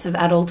heaviness of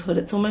adulthood.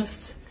 It's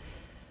almost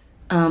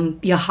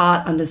your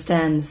heart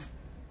understands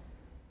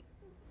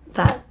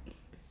that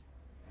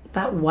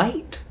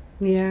weight.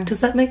 Yeah.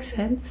 Does that make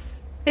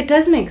sense? It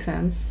does make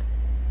sense.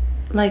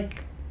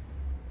 Like,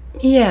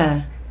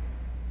 yeah.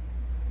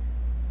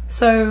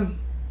 So...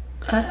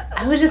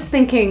 I was just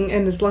thinking,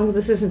 and as long as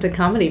this isn't a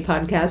comedy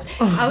podcast,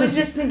 I was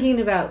just thinking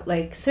about,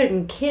 like,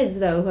 certain kids,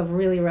 though, who have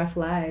really rough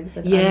lives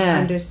that I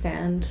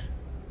understand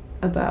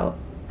about.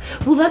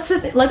 Well, that's the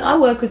thing. Like, I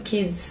work with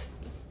kids,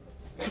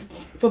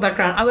 for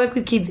background, I work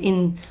with kids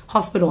in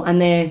hospital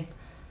and they're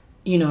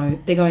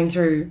going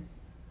through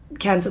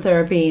cancer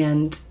therapy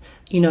and,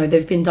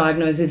 they've been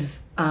diagnosed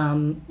with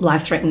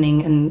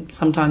life-threatening and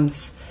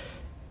sometimes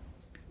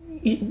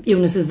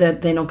illnesses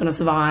that they're not going to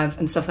survive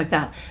and stuff like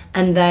that.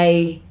 And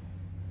they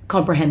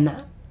comprehend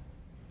that.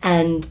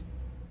 And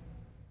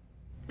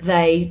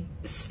they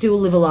still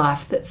live a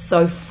life that's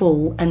so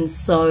full and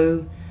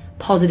so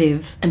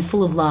positive and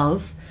full of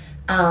love.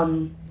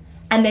 And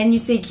then you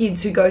see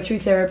kids who go through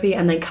therapy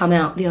and they come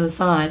out the other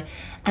side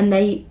and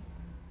they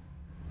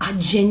are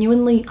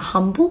genuinely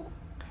humble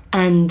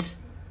and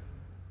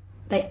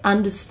they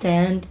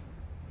understand.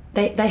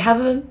 They have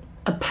a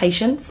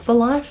patience for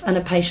life and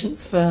a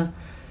patience for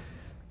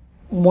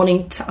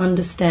wanting to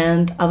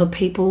understand other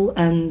people.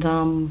 And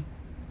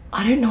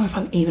I don't know if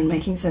I'm even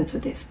making sense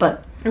with this,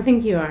 but I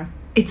think you are.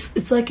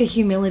 It's like a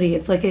humility.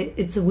 It's like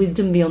it's a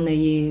wisdom beyond their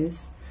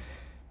years.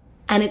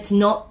 And it's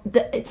not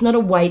a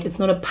weight, it's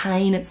not a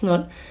pain, it's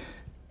not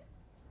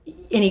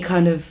any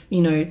kind of,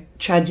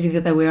 tragedy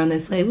that they wear on their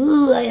sleeve.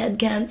 Ooh, I had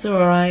cancer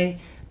or I,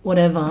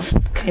 whatever,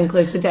 came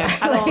close to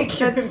death. I like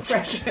your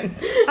impression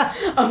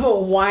of a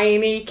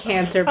whiny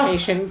cancer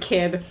patient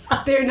kid.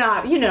 They're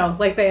not,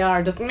 like they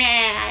are, just, meh,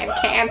 I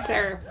had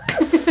cancer.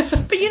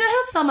 But you know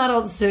how some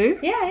adults do?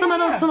 Yeah, some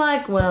adults are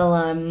like, well,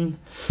 a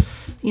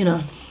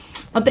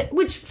bit,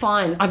 which,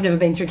 fine, I've never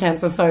been through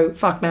cancer, so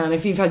fuck, man,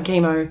 if you've had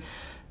chemo,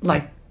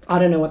 like, I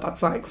don't know what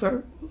that's like,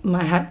 so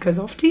my hat goes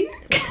off to you.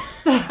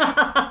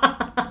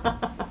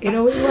 in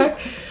a weird way.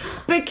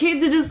 But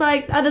kids are just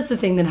like, oh, that's the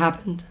thing that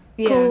happened.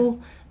 Yeah.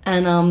 Cool.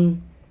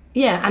 And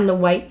yeah, and the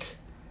weight,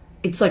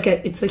 it's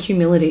a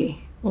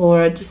humility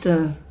or just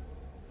a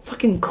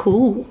fucking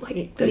cool.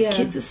 Like those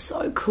kids are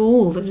so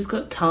cool. They've just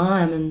got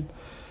time. And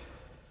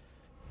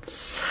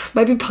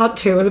maybe part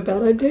 2 was a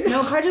bad idea.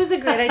 No, part 2 was a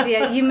great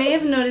idea. You may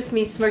have noticed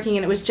me smirking,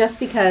 and it was just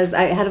because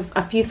I had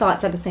a few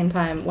thoughts at the same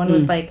time. One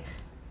was like,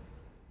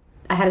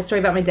 I had a story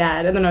about my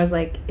dad, and then I was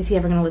like, is he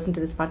ever going to listen to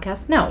this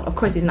podcast? No, of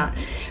course he's not.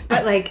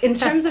 But, like, in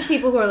terms of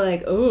people who are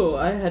like, oh,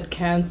 I had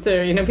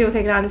cancer, you know, people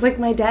take it on. It's like,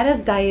 my dad has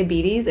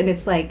diabetes, and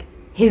it's like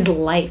his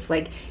life.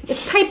 Like,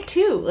 it's type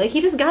 2. Like, he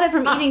just got it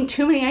from eating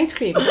too many ice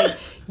creams. Like,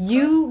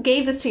 you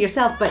gave this to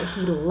yourself, but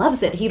he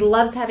loves it. He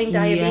loves having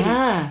diabetes.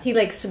 Yeah. He,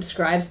 like,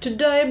 subscribes to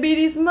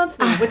Diabetes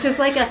Monthly, which is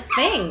like a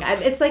thing.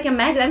 It's like a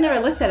magnet. I've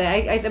never looked at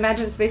it. I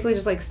imagine it's basically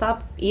just like,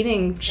 stop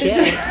eating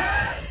shit.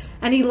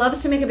 And he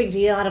loves to make a big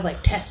deal out of,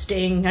 like,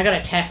 testing. I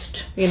gotta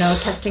test, you know,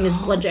 testing his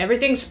blood.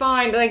 Everything's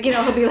fine. Like, you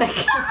know, he'll be like,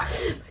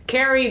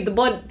 Carrie, the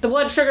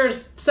blood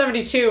sugar's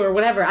 72 or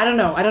whatever. I don't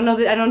know. I don't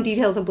know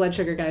details of blood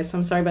sugar, guys, so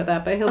I'm sorry about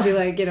that. But he'll be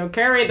like, you know,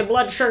 Carrie, the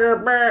blood sugar,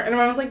 brr. And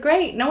I was like,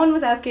 great. No one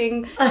was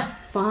asking.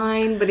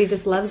 Fine, but he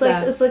just loves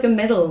that. It's like a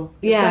medal.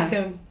 Yeah. It's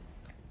like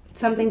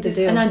something to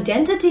do. An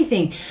identity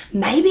thing.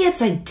 Maybe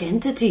it's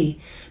identity.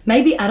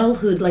 Maybe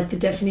adulthood, like the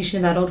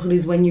definition of adulthood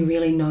is when you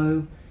really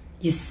know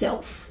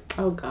yourself.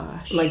 Oh,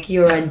 gosh. Like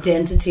your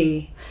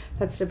identity.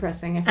 That's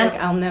depressing. I feel like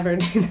I'll never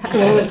do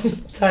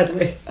that.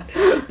 Totally.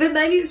 But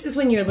maybe it's just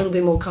when you're a little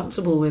bit more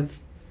comfortable with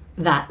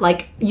that.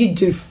 Like, you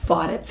do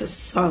fight it for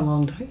so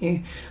long, don't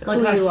you? Like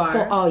Who you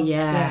are. Oh,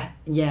 yeah.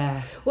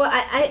 Yeah. Well,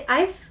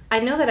 I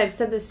know that I've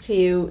said this to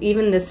you,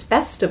 even this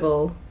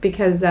festival,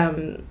 because,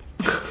 and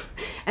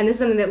this is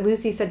something that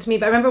Lucy said to me,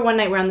 but I remember one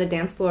night we're on the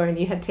dance floor and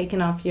you had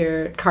taken off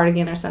your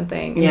cardigan or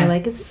something, and you're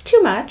like, is this too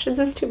much? Is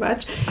this too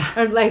much?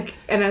 Or like,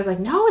 and I was like,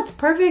 no, it's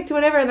perfect,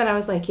 whatever. And then I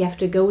was like, you have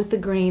to go with the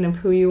grain of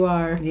who you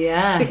are.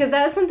 Yeah. Because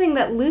that was something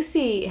that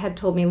Lucy had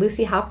told me,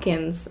 Lucy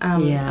Hopkins,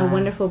 a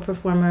wonderful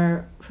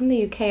performer from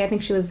the UK. I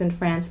think she lives in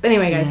France. But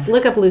anyway, guys,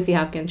 look up Lucy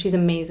Hopkins. She's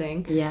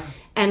amazing. Yeah.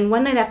 And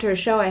one night after a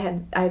show, I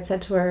had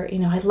said to her, you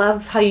know, I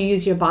love how you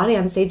use your body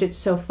on stage. It's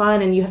so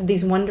fun, and you have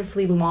these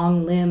wonderfully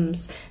long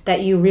limbs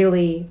that you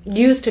really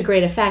use to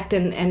great effect.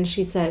 And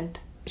she said,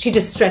 she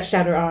just stretched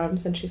out her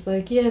arms, and she's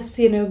like, yes,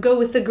 you know, go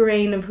with the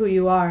grain of who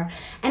you are.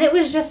 And it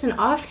was just an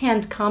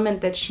offhand comment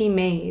that she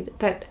made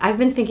that I've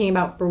been thinking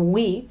about for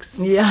weeks.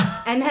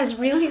 Yeah. And has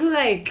really,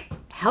 like,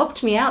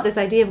 helped me out, this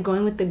idea of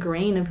going with the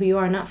grain of who you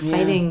are, not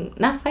fighting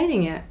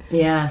it.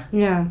 Yeah.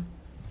 Yeah.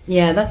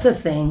 Yeah, that's a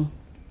thing,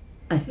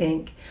 I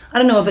think. I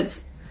don't know if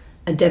it's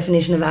a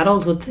definition of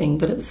adulthood thing,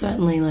 but it's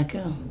certainly like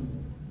a...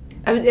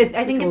 I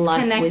think it's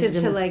connected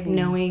to, like,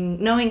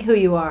 knowing who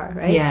you are,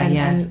 right? Yeah,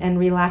 and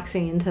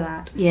relaxing into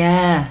that.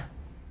 Yeah,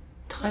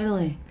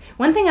 totally.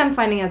 One thing I'm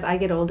finding as I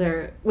get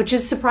older, which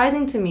is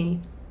surprising to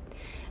me,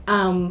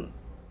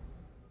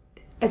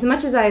 as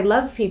much as I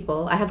love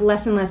people, I have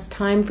less and less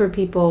time for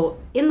people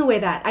in the way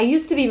that I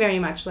used to be very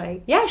much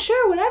like, yeah,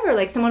 sure, whatever.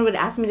 Like, someone would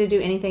ask me to do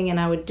anything and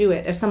I would do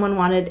it. If someone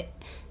wanted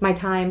my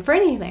time for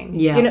anything.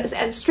 Yeah. You know,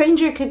 a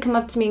stranger could come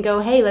up to me and go,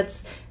 hey,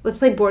 let's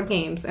play board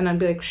games. And I'd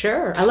be like,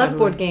 sure, I love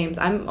board games.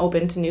 I'm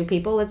open to new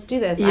people. Let's do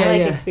this. I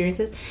like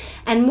experiences.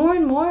 And more,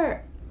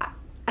 and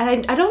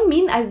I don't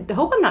mean, I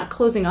hope I'm not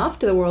closing off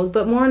to the world,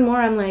 but more and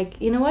more I'm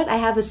like, you know what? I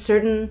have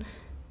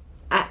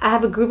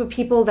a group of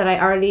people that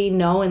I already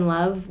know and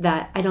love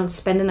that I don't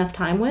spend enough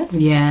time with.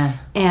 Yeah.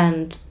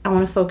 And I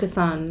want to focus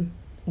on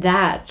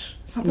that.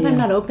 It's not that I'm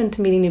not open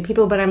to meeting new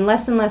people, but I'm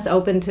less and less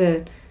open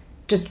to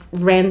just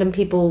random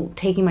people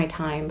taking my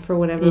time for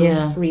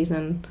whatever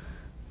reason.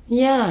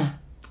 Yeah.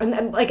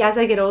 And, like, as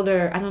I get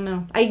older, I don't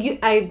know.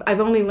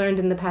 I've only learned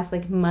in the past,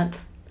 like, month,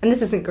 and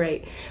this isn't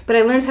great, but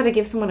I learned how to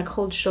give someone a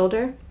cold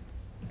shoulder.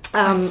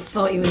 I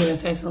thought you were going to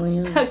say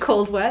something else. A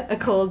cold what? A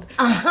cold...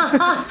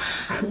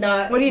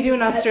 No. What do you do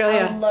in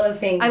Australia? A lot of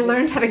things. I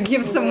learned how to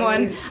give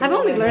someone... I've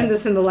only learned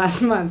this in the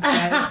last month,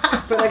 guys,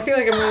 but I feel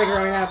like I'm really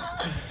growing up.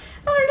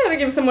 I learned how to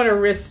give someone a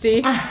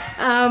wristy.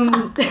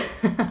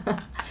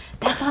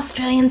 That's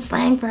Australian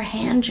slang for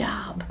hand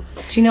job.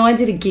 Do you know I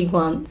did a gig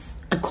once,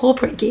 a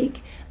corporate gig,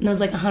 and there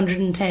was like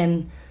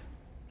 110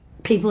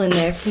 people in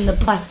there from the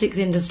plastics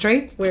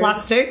industry.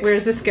 Plastics.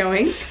 Where's this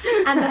going?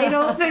 And they'd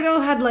all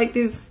had like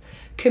this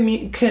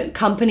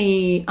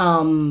company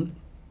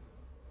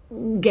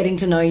getting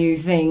to know you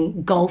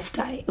thing, golf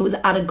day. It was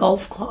at a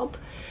golf club,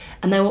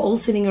 and they were all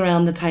sitting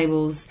around the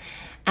tables.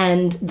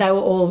 And they were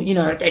all, you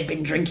know, they'd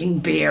been drinking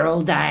beer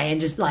all day and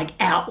just, like,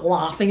 out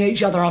laughing at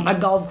each other on the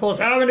golf course.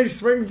 How many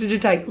swings did you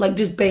take? Like,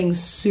 just being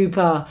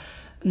super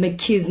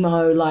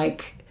machismo,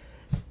 like,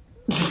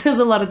 there's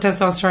a lot of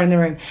testosterone in the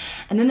room.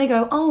 And then they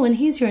go, oh, and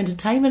here's your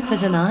entertainment for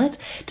tonight.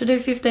 To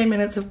do 15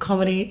 minutes of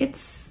comedy,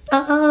 it's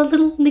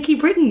little Nikki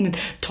Britton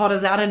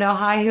totters out in her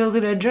high heels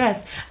and her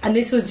dress. And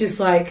this was just,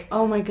 like,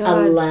 oh my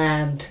God, a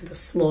lamb to the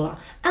slaughter.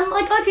 And,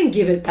 like, I can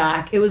give it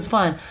back. It was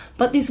fine.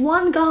 But this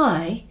one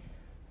guy...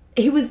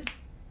 he was,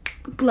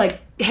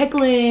 like,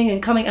 heckling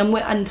and coming,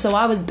 and so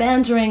I was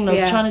bantering and I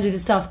was trying to do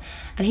this stuff,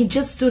 and he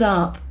just stood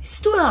up. He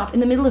stood up in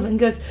the middle of it and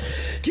goes,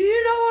 "Do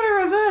you know what a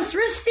reverse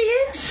wristy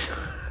is?"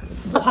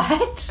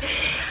 What?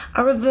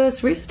 A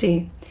reverse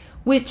wristy,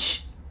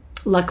 which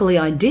luckily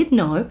I did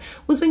know,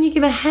 was when you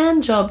give a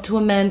hand job to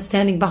a man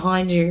standing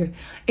behind you.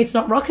 It's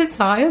not rocket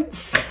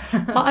science,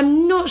 but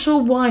I'm not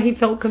sure why he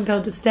felt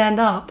compelled to stand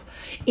up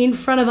in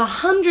front of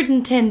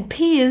 110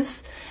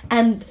 peers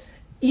and,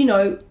 you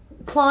know,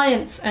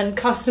 clients and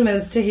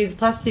customers to his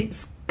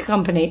plastics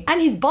company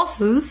and his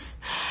bosses,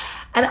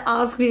 and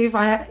asked me if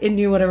I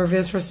knew what a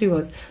reverse wristy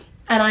was.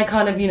 And I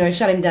kind of, you know,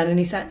 shut him down, and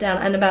he sat down,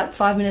 and about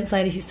 5 minutes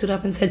later he stood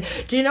up and said,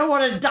 "Do you know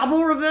what a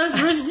double reverse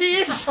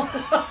wristy is?"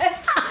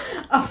 What?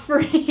 A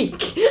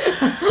freak.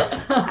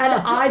 And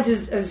I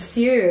just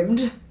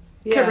assumed,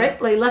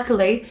 correctly,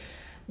 luckily,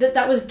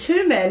 that was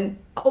two men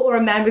or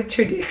a man with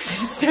two dicks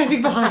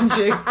standing behind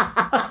you.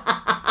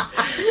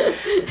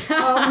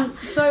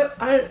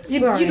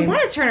 You'd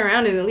want to turn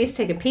around and at least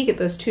take a peek at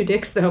those two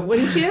dicks, though,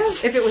 wouldn't you?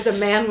 If it was a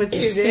man with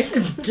two dicks.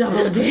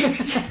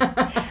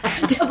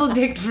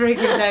 Double-dicked freak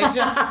of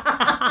nature.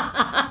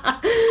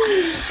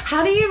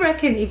 How do you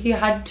reckon if you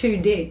had two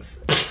dicks?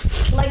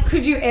 Like,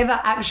 could you ever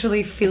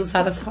actually feel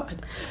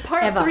satisfied?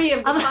 Part 3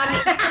 of the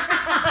podcast.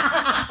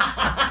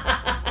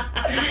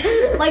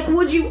 Like,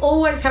 would you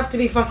always have to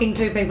be fucking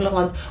two people at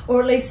once,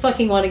 or at least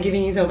fucking one and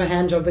giving yourself a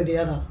hand job with the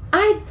other?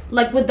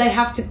 Would they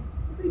have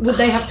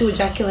to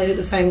ejaculate at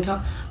the same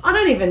time? I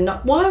don't even know.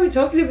 Why are we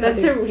talking about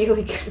this? That's a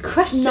really good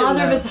question.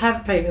 Neither of us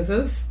have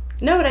penises.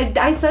 No, but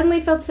I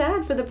suddenly felt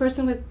sad for the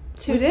person with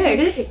two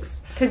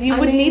dicks. Because you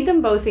would need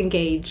them both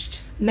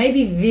engaged.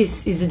 Maybe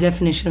this is the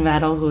definition of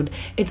adulthood.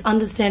 It's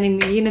understanding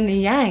the yin and the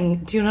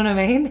yang. Do you know what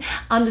I mean?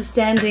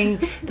 Understanding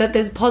that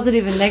there's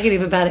positive and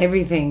negative about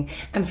everything.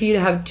 And for you to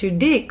have two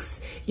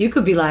dicks, you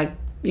could be like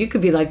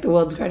the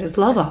world's greatest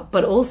lover,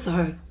 but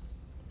also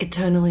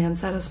eternally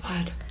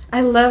unsatisfied.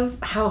 I love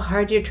how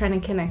hard you're trying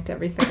to connect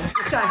everything.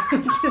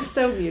 Which is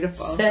so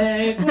beautiful.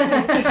 I'm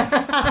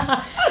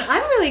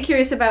really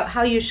curious about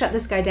how you shut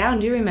this guy down.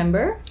 Do you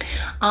remember?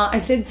 I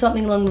said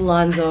something along the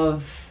lines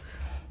of,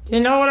 "You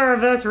know what a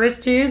reverse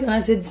wristy is?" And I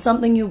said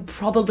something you'll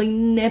probably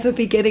never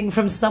be getting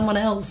from someone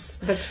else.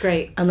 That's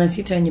great. Unless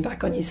you turn your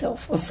back on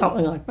yourself or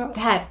something like that.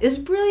 That is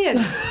brilliant.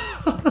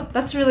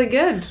 That's really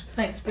good.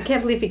 Thanks. I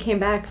can't believe you came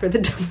back for the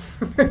double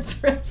reverse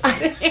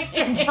wristy.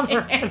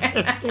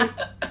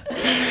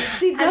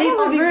 See,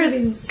 double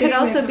reverse could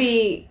also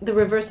be the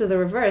reverse of the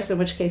reverse, in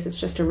which case it's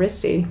just a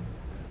wristy.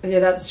 Yeah,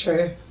 that's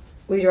true.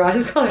 With your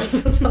eyes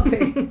closed or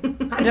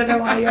something. I don't know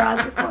why your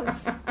eyes are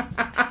closed.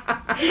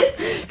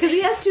 Because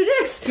he has two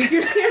dicks.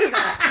 You're scared of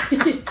that.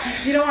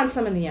 You don't want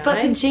some in the eye.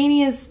 But the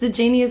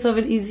genius of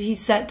it is he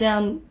sat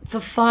down for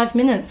 5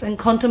 minutes and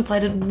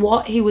contemplated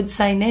what he would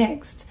say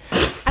next.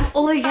 And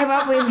all he came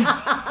up with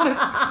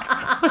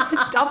was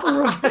a double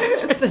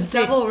reverse. The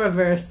double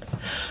reverse.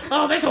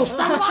 Oh, this will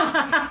stop.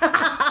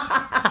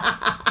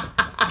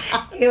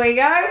 Here we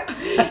go.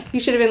 You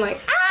should have been like,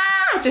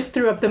 "Ah!" Just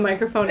threw up the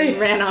microphone and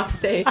ran off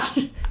stage.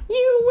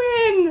 You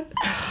win.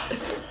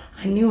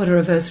 I knew what a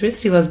reverse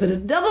wristy was, but a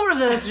double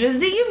reverse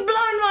wristy, you've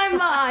blown my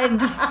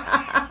mind.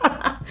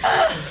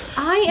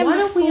 I am Why the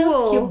don't we ask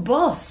fool. your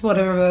boss what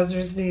a reverse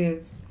wristy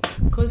is?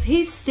 Because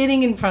he's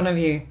sitting in front of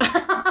you.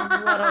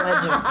 What a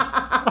legend.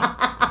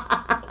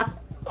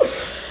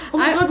 Oh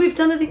my God, we've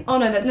done it. Oh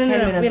no, that's 10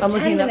 minutes. I'm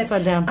looking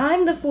upside down.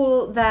 I'm the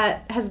fool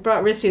that has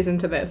brought wristies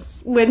into this.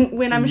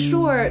 When I'm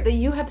sure that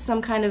you have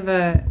some kind of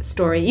a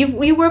story.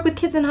 You work with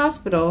kids in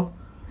hospital.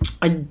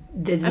 I don't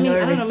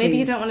know, maybe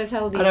you don't want to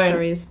tell these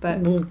stories, but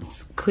we'll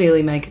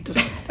clearly make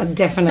a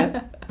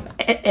definite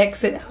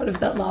exit out of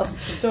that last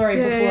story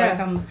before I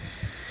come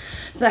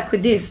back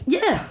with this.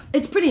 Yeah,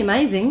 it's pretty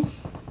amazing.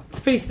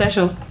 It's pretty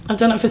special. I've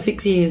done it for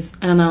 6 years,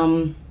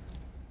 and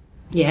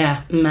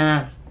yeah,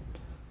 man,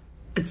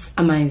 it's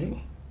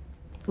amazing.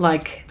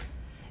 Like,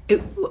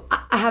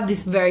 I have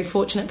this very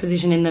fortunate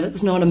position in that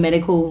it's not a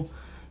medical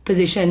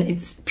position.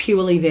 It's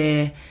purely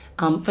there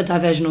for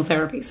diversional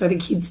therapy. So the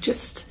kids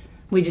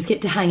we just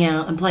get to hang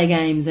out and play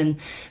games and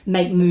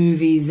make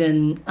movies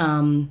and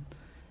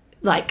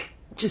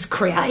just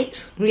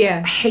create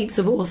heaps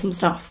of awesome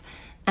stuff.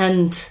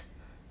 And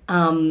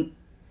I'm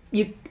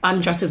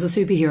dressed as a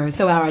superhero,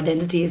 so our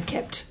identity is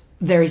kept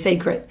very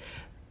secret.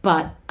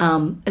 But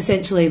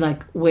essentially,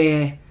 like,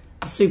 we're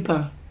a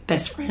super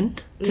best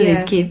friend to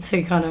these kids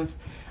who kind of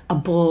are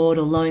bored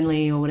or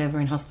lonely or whatever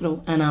in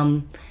hospital.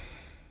 And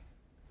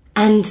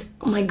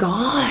oh my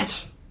God,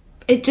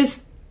 it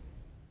just,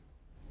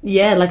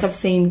 like, I've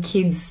seen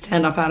kids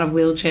stand up out of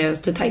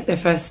wheelchairs to take their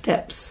first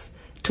steps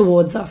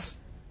towards us.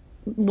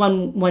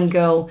 One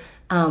girl,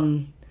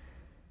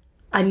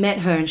 I met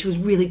her and she was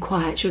really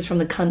quiet. She was from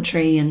the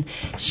country and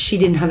she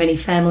didn't have any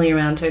family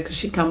around her because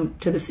she'd come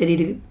to the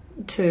city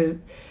to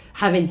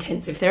have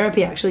intensive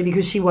therapy, actually,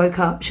 because she woke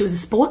up. She was a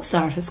sports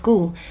star at her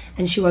school,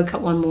 and she woke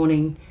up one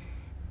morning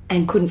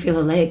and couldn't feel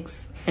her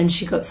legs, and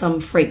she got some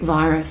freak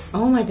virus.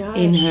 Oh my gosh.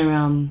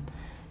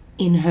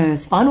 In her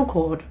spinal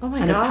cord. Oh my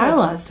and God. it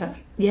paralyzed her.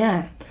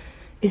 Yeah,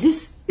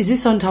 Is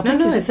this on topic?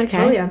 No, is this it's okay?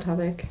 totally on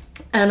topic.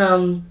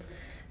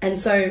 And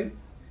so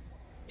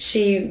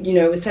she, you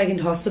know, was taken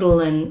to hospital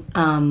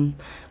and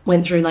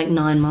went through like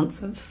 9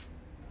 months of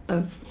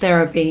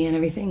therapy and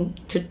everything,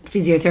 to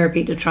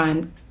physiotherapy, to try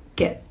and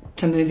get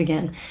to move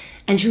again.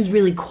 And she was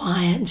really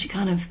quiet, and she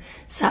kind of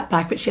sat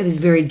back, but she had this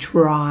very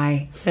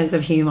dry sense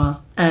of humour.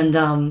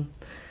 And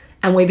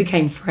we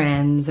became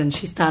friends, and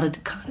she started to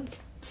kind of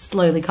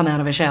slowly come out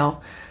of her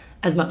shell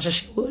as much as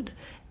she would.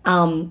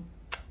 And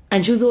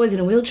she was always in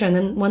a wheelchair. And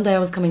then one day I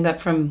was coming back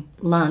from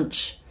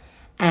lunch,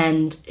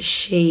 and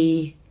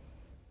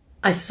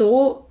I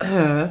saw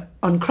her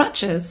on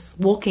crutches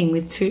walking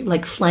with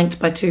flanked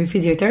by two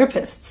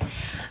physiotherapists.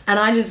 And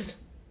I just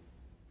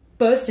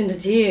burst into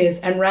tears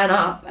and ran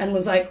up and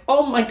was like,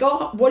 oh my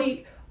God,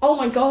 oh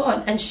my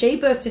God. And she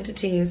burst into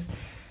tears.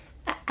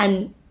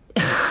 And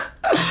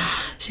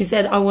she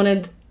said,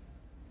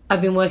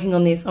 I've been working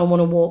on this. I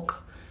want to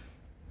walk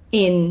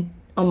in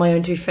on my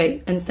own 2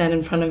 feet and stand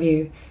in front of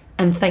you.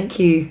 And thank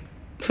you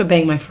for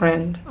being my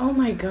friend. Oh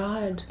my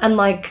God. And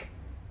like,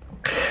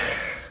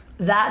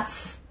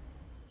 that's,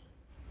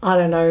 I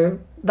don't know,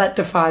 that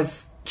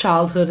defies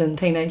childhood and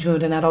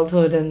teenagehood and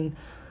adulthood. And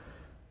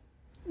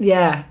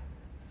yeah,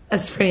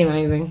 it's pretty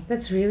amazing.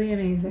 That's really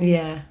amazing.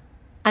 Yeah.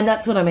 And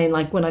that's what I mean,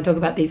 like, when I talk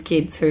about these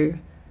kids who,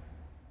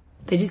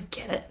 they just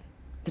get it.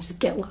 They just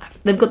get life.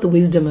 They've got the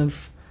wisdom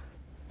of,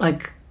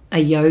 like, a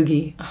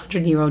yogi,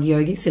 100-year-old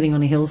yogi sitting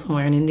on a hill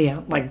somewhere in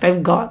India. Like,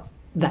 they've got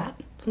that.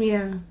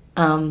 Yeah.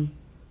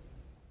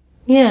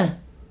 Yeah.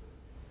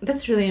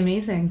 That's really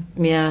amazing.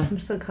 Yeah. I'm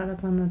still caught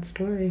up on that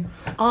story.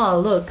 Oh,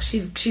 look,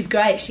 she's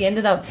great. She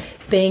ended up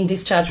being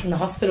discharged from the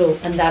hospital,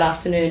 and that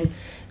afternoon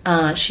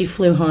she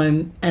flew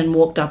home and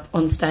walked up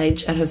on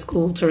stage at her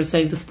school to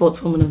receive the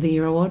Sportswoman of the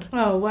Year award.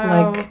 Oh,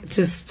 wow. Like,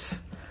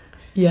 just,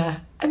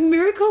 yeah. And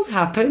miracles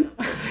happen.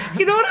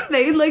 You know what I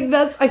mean? Like,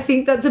 I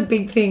think that's a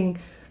big thing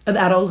of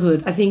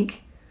adulthood. I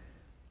think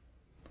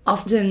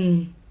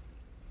often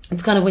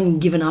it's kind of when you've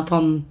given up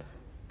on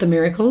the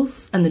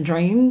miracles and the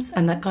dreams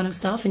and that kind of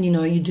stuff, and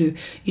you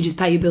just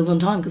pay your bills on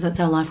time because that's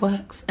how life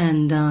works.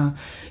 And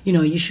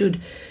you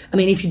should, I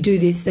mean, if you do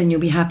this, then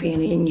you'll be happy,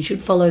 and you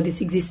should follow this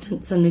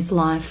existence and this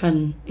life,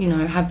 and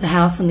have the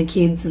house and the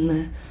kids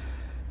and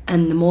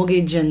the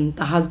mortgage and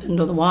the husband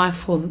or the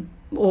wife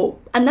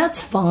and that's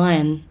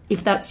fine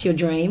if that's your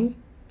dream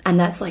and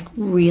that's like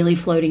really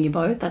floating your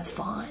boat. That's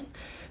fine.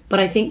 But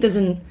I think there's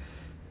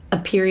a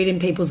period in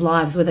people's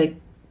lives where they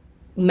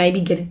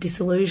maybe get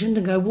disillusioned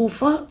and go, well,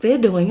 fuck, they're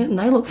doing it and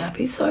they look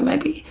happy, so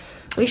maybe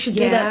we should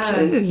do that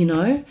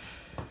too,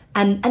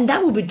 And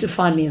that will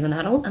define me as an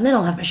adult, and then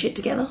I'll have my shit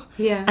together.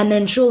 Yeah. And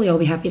then surely I'll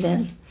be happy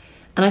then.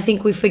 And I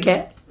think we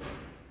forget,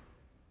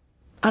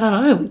 I don't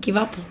know, we give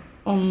up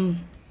on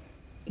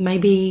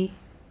maybe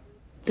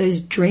those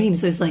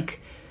dreams, those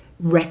like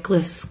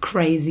reckless,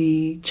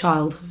 crazy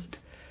childhood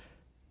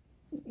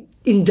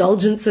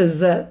indulgences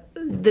that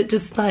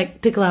just like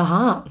tickle our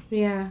heart.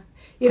 Yeah.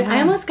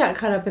 I almost got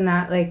caught up in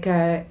that, like,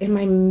 in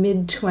my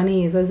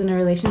mid-20s. I was in a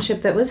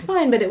relationship that was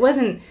fine, but it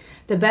wasn't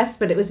the best,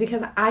 but it was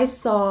because I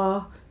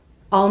saw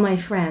all my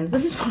friends.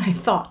 This is what I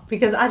thought,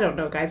 because I don't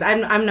know, guys.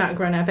 I'm not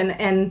grown up,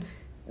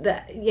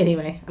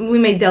 anyway, we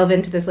may delve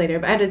into this later,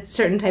 but I had a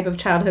certain type of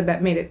childhood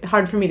that made it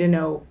hard for me to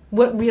know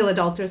what real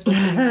adults are supposed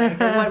to be like,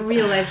 or what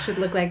real life should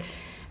look like.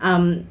 I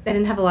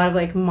didn't have a lot of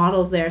like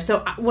models there.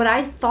 So what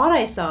I thought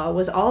I saw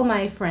was all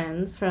my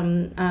friends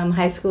from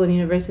high school and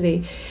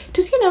university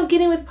just,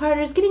 getting with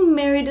partners, getting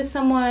married to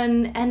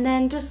someone, and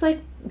then just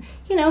like,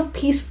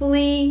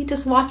 peacefully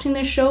just watching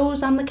their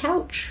shows on the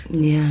couch.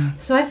 Yeah.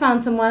 So I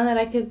found someone that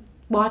I could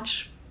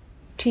watch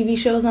TV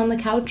shows on the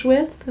couch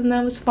with, and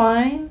that was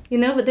fine.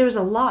 But there was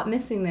a lot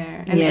missing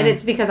there. And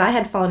it's because I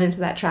had fallen into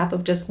that trap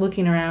of just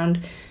looking around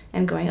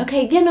and going,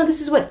 okay,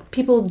 this is what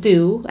people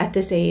do at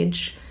this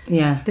age.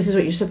 Yeah. This is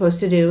what you're supposed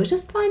to do.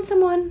 Just find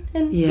someone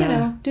and,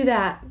 do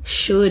that.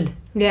 Should.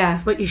 Yeah.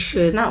 That's what you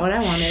should. It's not what I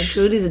wanted.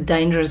 Should is a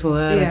dangerous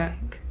word. Yeah.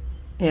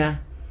 Yeah.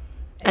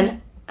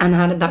 And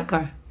how did that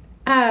go?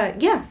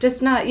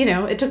 Just not,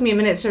 it took me a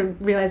minute to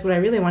realize what I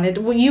really wanted.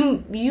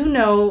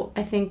 Well,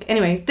 I think,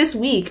 anyway, this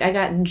week I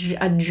got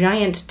a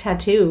giant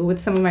tattoo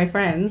with some of my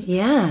friends.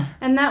 Yeah.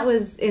 And that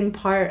was in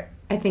part,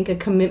 I think, a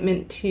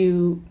commitment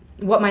to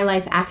what my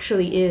life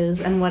actually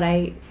is and what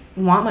I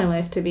want my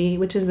life to be,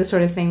 which is the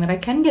sort of thing that I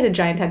can get a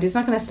giant tattoo. It's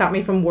not going to stop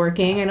me from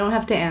working. I don't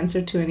have to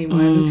answer to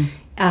anyone.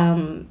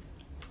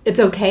 It's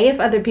okay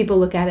if other people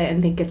look at it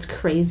and think it's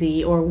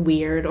crazy or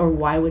weird or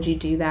why would you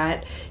do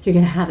that? You're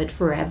going to have it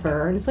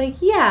forever. And it's like,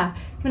 yeah,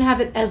 I'm going to have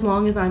it as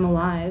long as I'm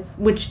alive,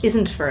 which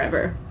isn't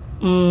forever.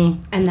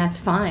 And that's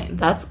fine.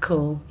 That's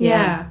cool.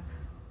 Yeah.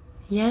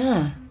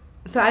 Yeah.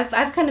 So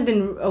I've kind of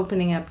been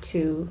opening up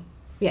to,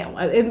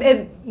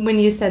 when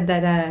you said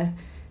that,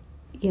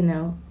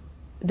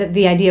 that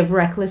the idea of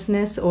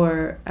recklessness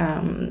or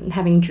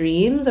having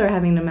dreams or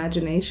having an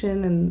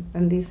imagination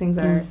and these things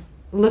are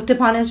looked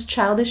upon as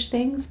childish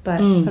things, but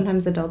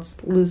sometimes adults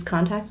lose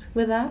contact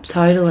with that.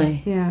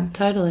 Totally. Yeah.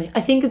 Totally.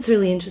 I think it's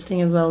really interesting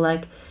as well,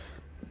 like,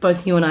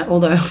 both you and I,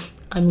 although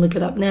I'm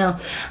looking it up now,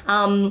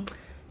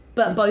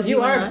 But both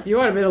You and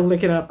are a bit of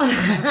lick it up.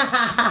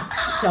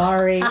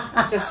 Sorry.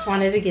 Just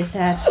wanted to get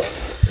that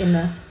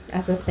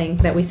as a thing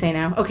that we say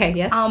now. Okay,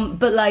 yes.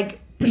 But like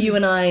you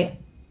and I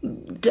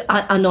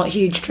are not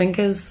huge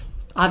drinkers.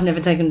 I've never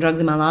taken drugs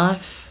in my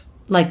life.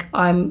 Like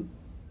and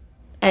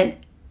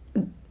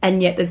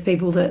yet there's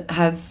people that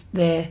have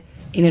their,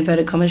 in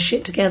inverted commas,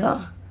 shit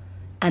together,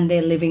 and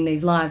they're living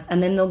these lives,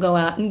 and then they'll go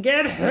out and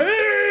get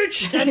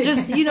hooched and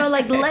just, you know,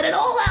 like let it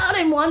all out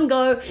in one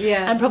go,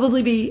 and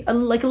probably be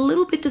like a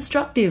little bit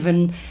destructive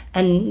and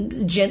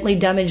gently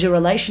damage a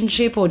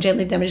relationship or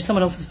gently damage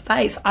someone else's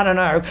face. I don't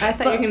know. I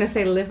thought you were going to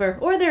say liver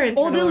or their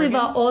internal or their liver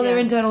organs. or their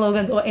internal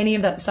organs or any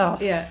of that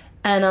stuff. Yeah.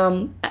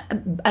 And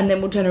then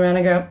we'll turn around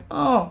and go,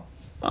 oh,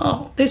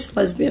 this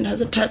lesbian has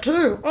a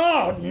tattoo.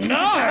 Oh, no,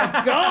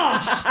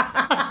 gosh.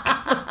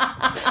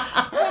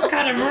 What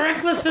kind of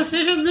reckless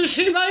decisions is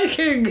she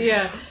making?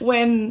 Yeah.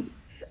 When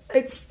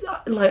it's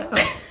like...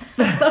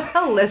 I love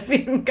how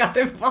lesbian got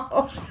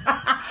involved.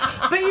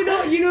 But you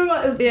know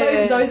what?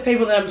 Those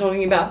people that I'm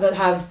talking about that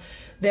have...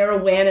 Their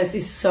awareness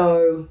is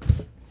so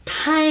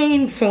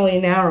painfully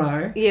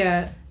narrow.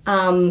 Yeah.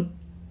 And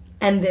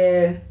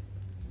they're...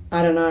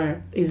 I don't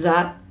know. Is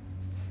that...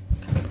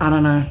 I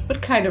don't know.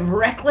 What kind of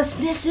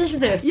recklessness is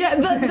this? Yeah,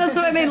 that's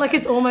what I mean. Like,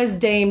 it's almost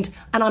deemed,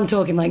 and I'm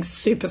talking like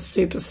super,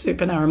 super,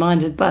 super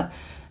narrow-minded, but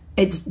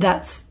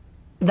that's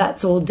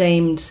all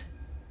deemed,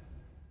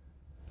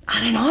 I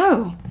don't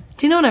know.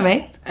 Do you know what I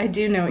mean? I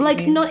do know what like,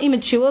 you mean. not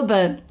immature,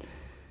 but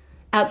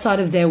outside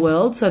of their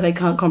world, so they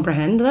can't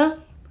comprehend that.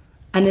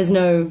 And there's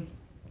no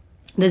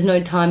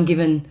time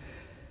given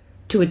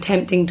to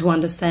attempting to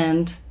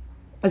understand.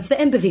 It's the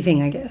empathy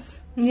thing, I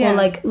guess. Yeah. Or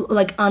like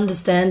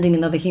understanding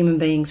another human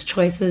being's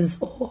choices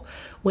or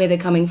where they're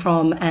coming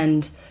from,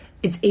 and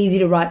it's easy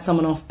to write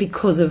someone off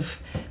because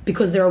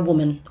they're a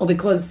woman, or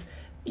because,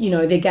 you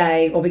know, they're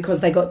gay, or because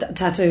they got a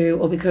tattoo,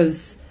 or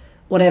because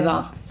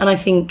whatever. And I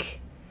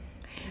think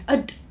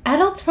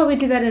adults probably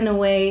do that in a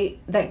way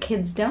that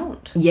kids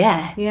don't.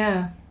 Yeah.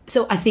 Yeah.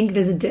 So I think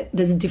there's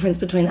a difference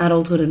between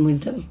adulthood and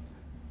wisdom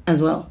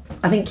as well.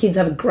 I think kids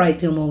have a great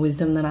deal more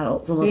wisdom than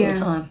adults a lot of the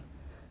time.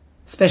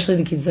 Especially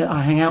the kids that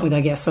I hang out with,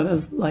 I guess. So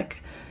there's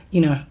like, you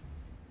know,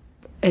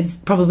 it's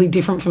probably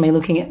different for me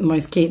looking at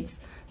most kids,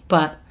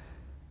 but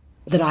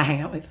that I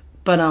hang out with.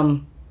 But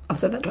I've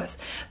said that twice.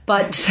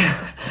 But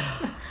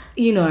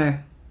you know,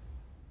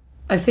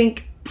 I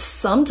think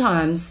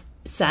sometimes,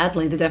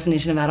 sadly, the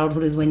definition of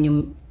adulthood is when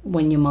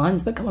your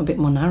mind's become a bit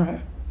more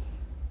narrow.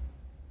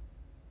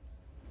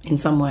 In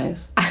some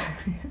ways.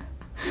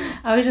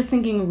 I was just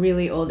thinking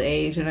really old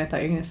age, and I thought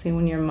you were going to say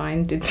when your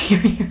mind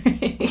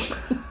deteriorates.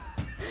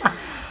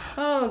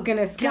 Oh,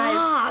 goodness,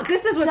 guys.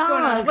 This is what's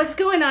going on. What's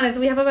going on is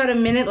we have about a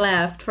minute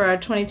left for our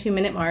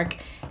 22-minute mark,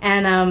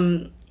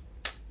 and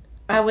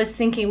I was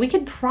thinking we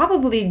could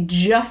probably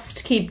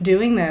just keep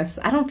doing this.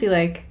 I don't feel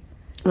like...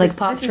 Like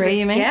part 3,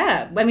 you mean?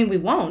 Yeah. I mean, we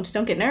won't.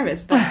 Don't get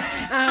nervous. But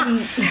I'm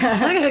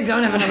going to go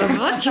and have another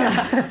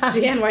vodka.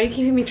 Jan, why are you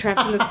keeping me trapped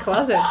in this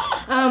closet?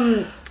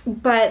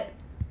 But...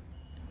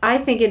 I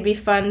think it'd be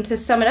fun to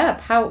sum it up.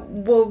 How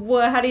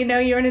do you know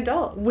you're an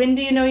adult? When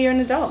do you know you're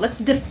an adult? Let's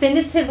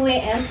definitively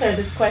answer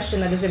this question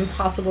that is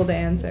impossible to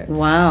answer.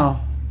 Wow.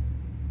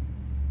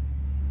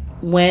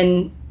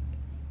 When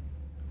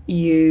are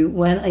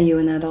you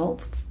an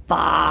adult?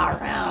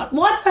 Far out.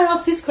 Why did I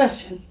ask this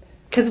question?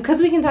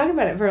 Because we can talk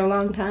about it for a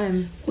long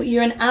time. Well,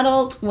 you're an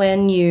adult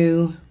when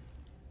you...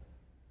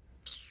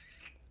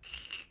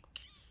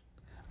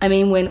 I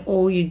mean, when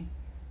all you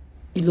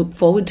look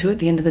forward to at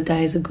the end of the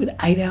day is a good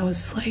 8 hours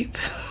sleep.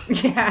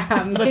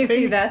 Yeah,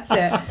 maybe that's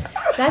it.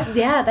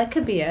 That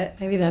could be it.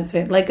 Maybe that's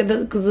it. Like,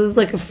 because there's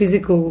like a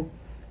physical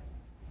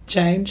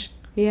change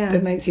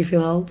that makes you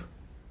feel old.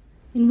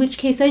 In which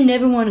case, I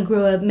never want to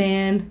grow up,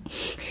 man.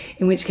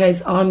 In which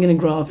case, I'm going to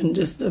grow up in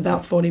just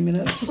about 40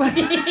 minutes. I'm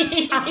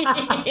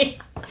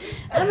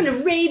going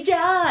to rage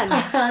on.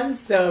 I'm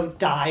so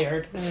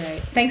tired. All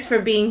right. Thanks for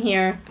being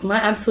here.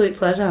 My absolute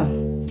pleasure.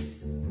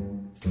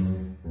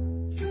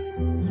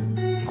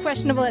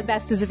 Questionable at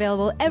Best is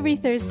available every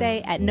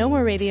Thursday at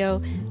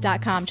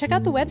nomoreradio.com. Check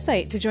out the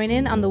website to join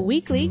in on the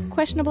weekly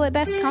Questionable at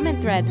Best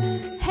comment thread.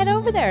 Head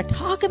over there.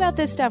 Talk about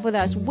this stuff with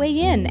us. Weigh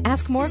in.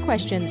 Ask more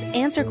questions.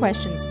 Answer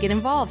questions. Get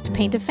involved.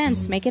 Paint a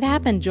fence. Make it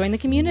happen. Join the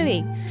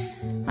community.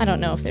 I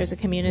don't know if there's a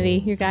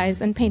community, you guys,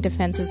 and paint a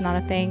fence is not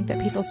a thing that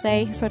people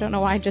say, so I don't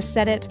know why I just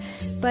said it.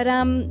 But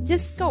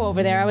just go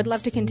over there. I would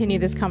love to continue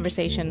this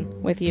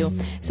conversation with you.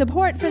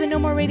 Support for the No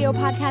More Radio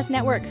Podcast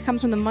Network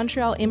comes from the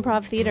Montreal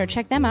Improv Theatre.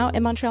 Check them out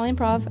at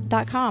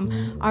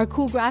montrealimprov.com. Our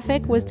cool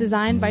graphic was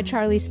designed by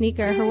Charlie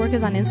Sneaker. Her work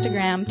is on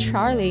Instagram,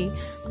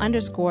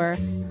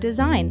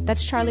 Charlie_design.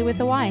 That's Charlie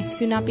with a Y.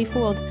 Do not be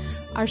fooled.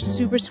 Our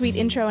super sweet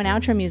intro and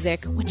outro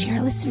music, which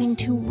you're listening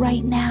to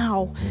right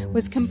now,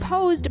 was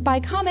composed by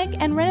comic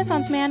and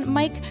Renaissance man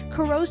Mike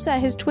Carosa.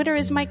 His Twitter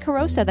is Mike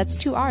Carosa. That's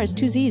 2 R's,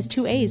 2 Z's,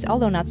 2 A's,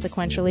 although not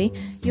sequentially.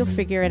 You'll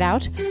figure it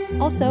out.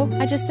 Also,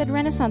 I just said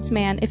Renaissance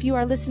man. If you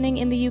are listening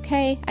in the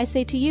UK, I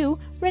say to you,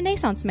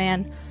 Renaissance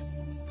man.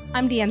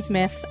 I'm Deanne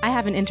Smith. I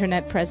have an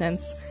internet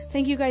presence.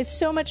 Thank you guys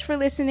so much for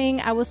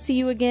listening. I will see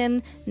you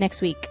again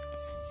next week.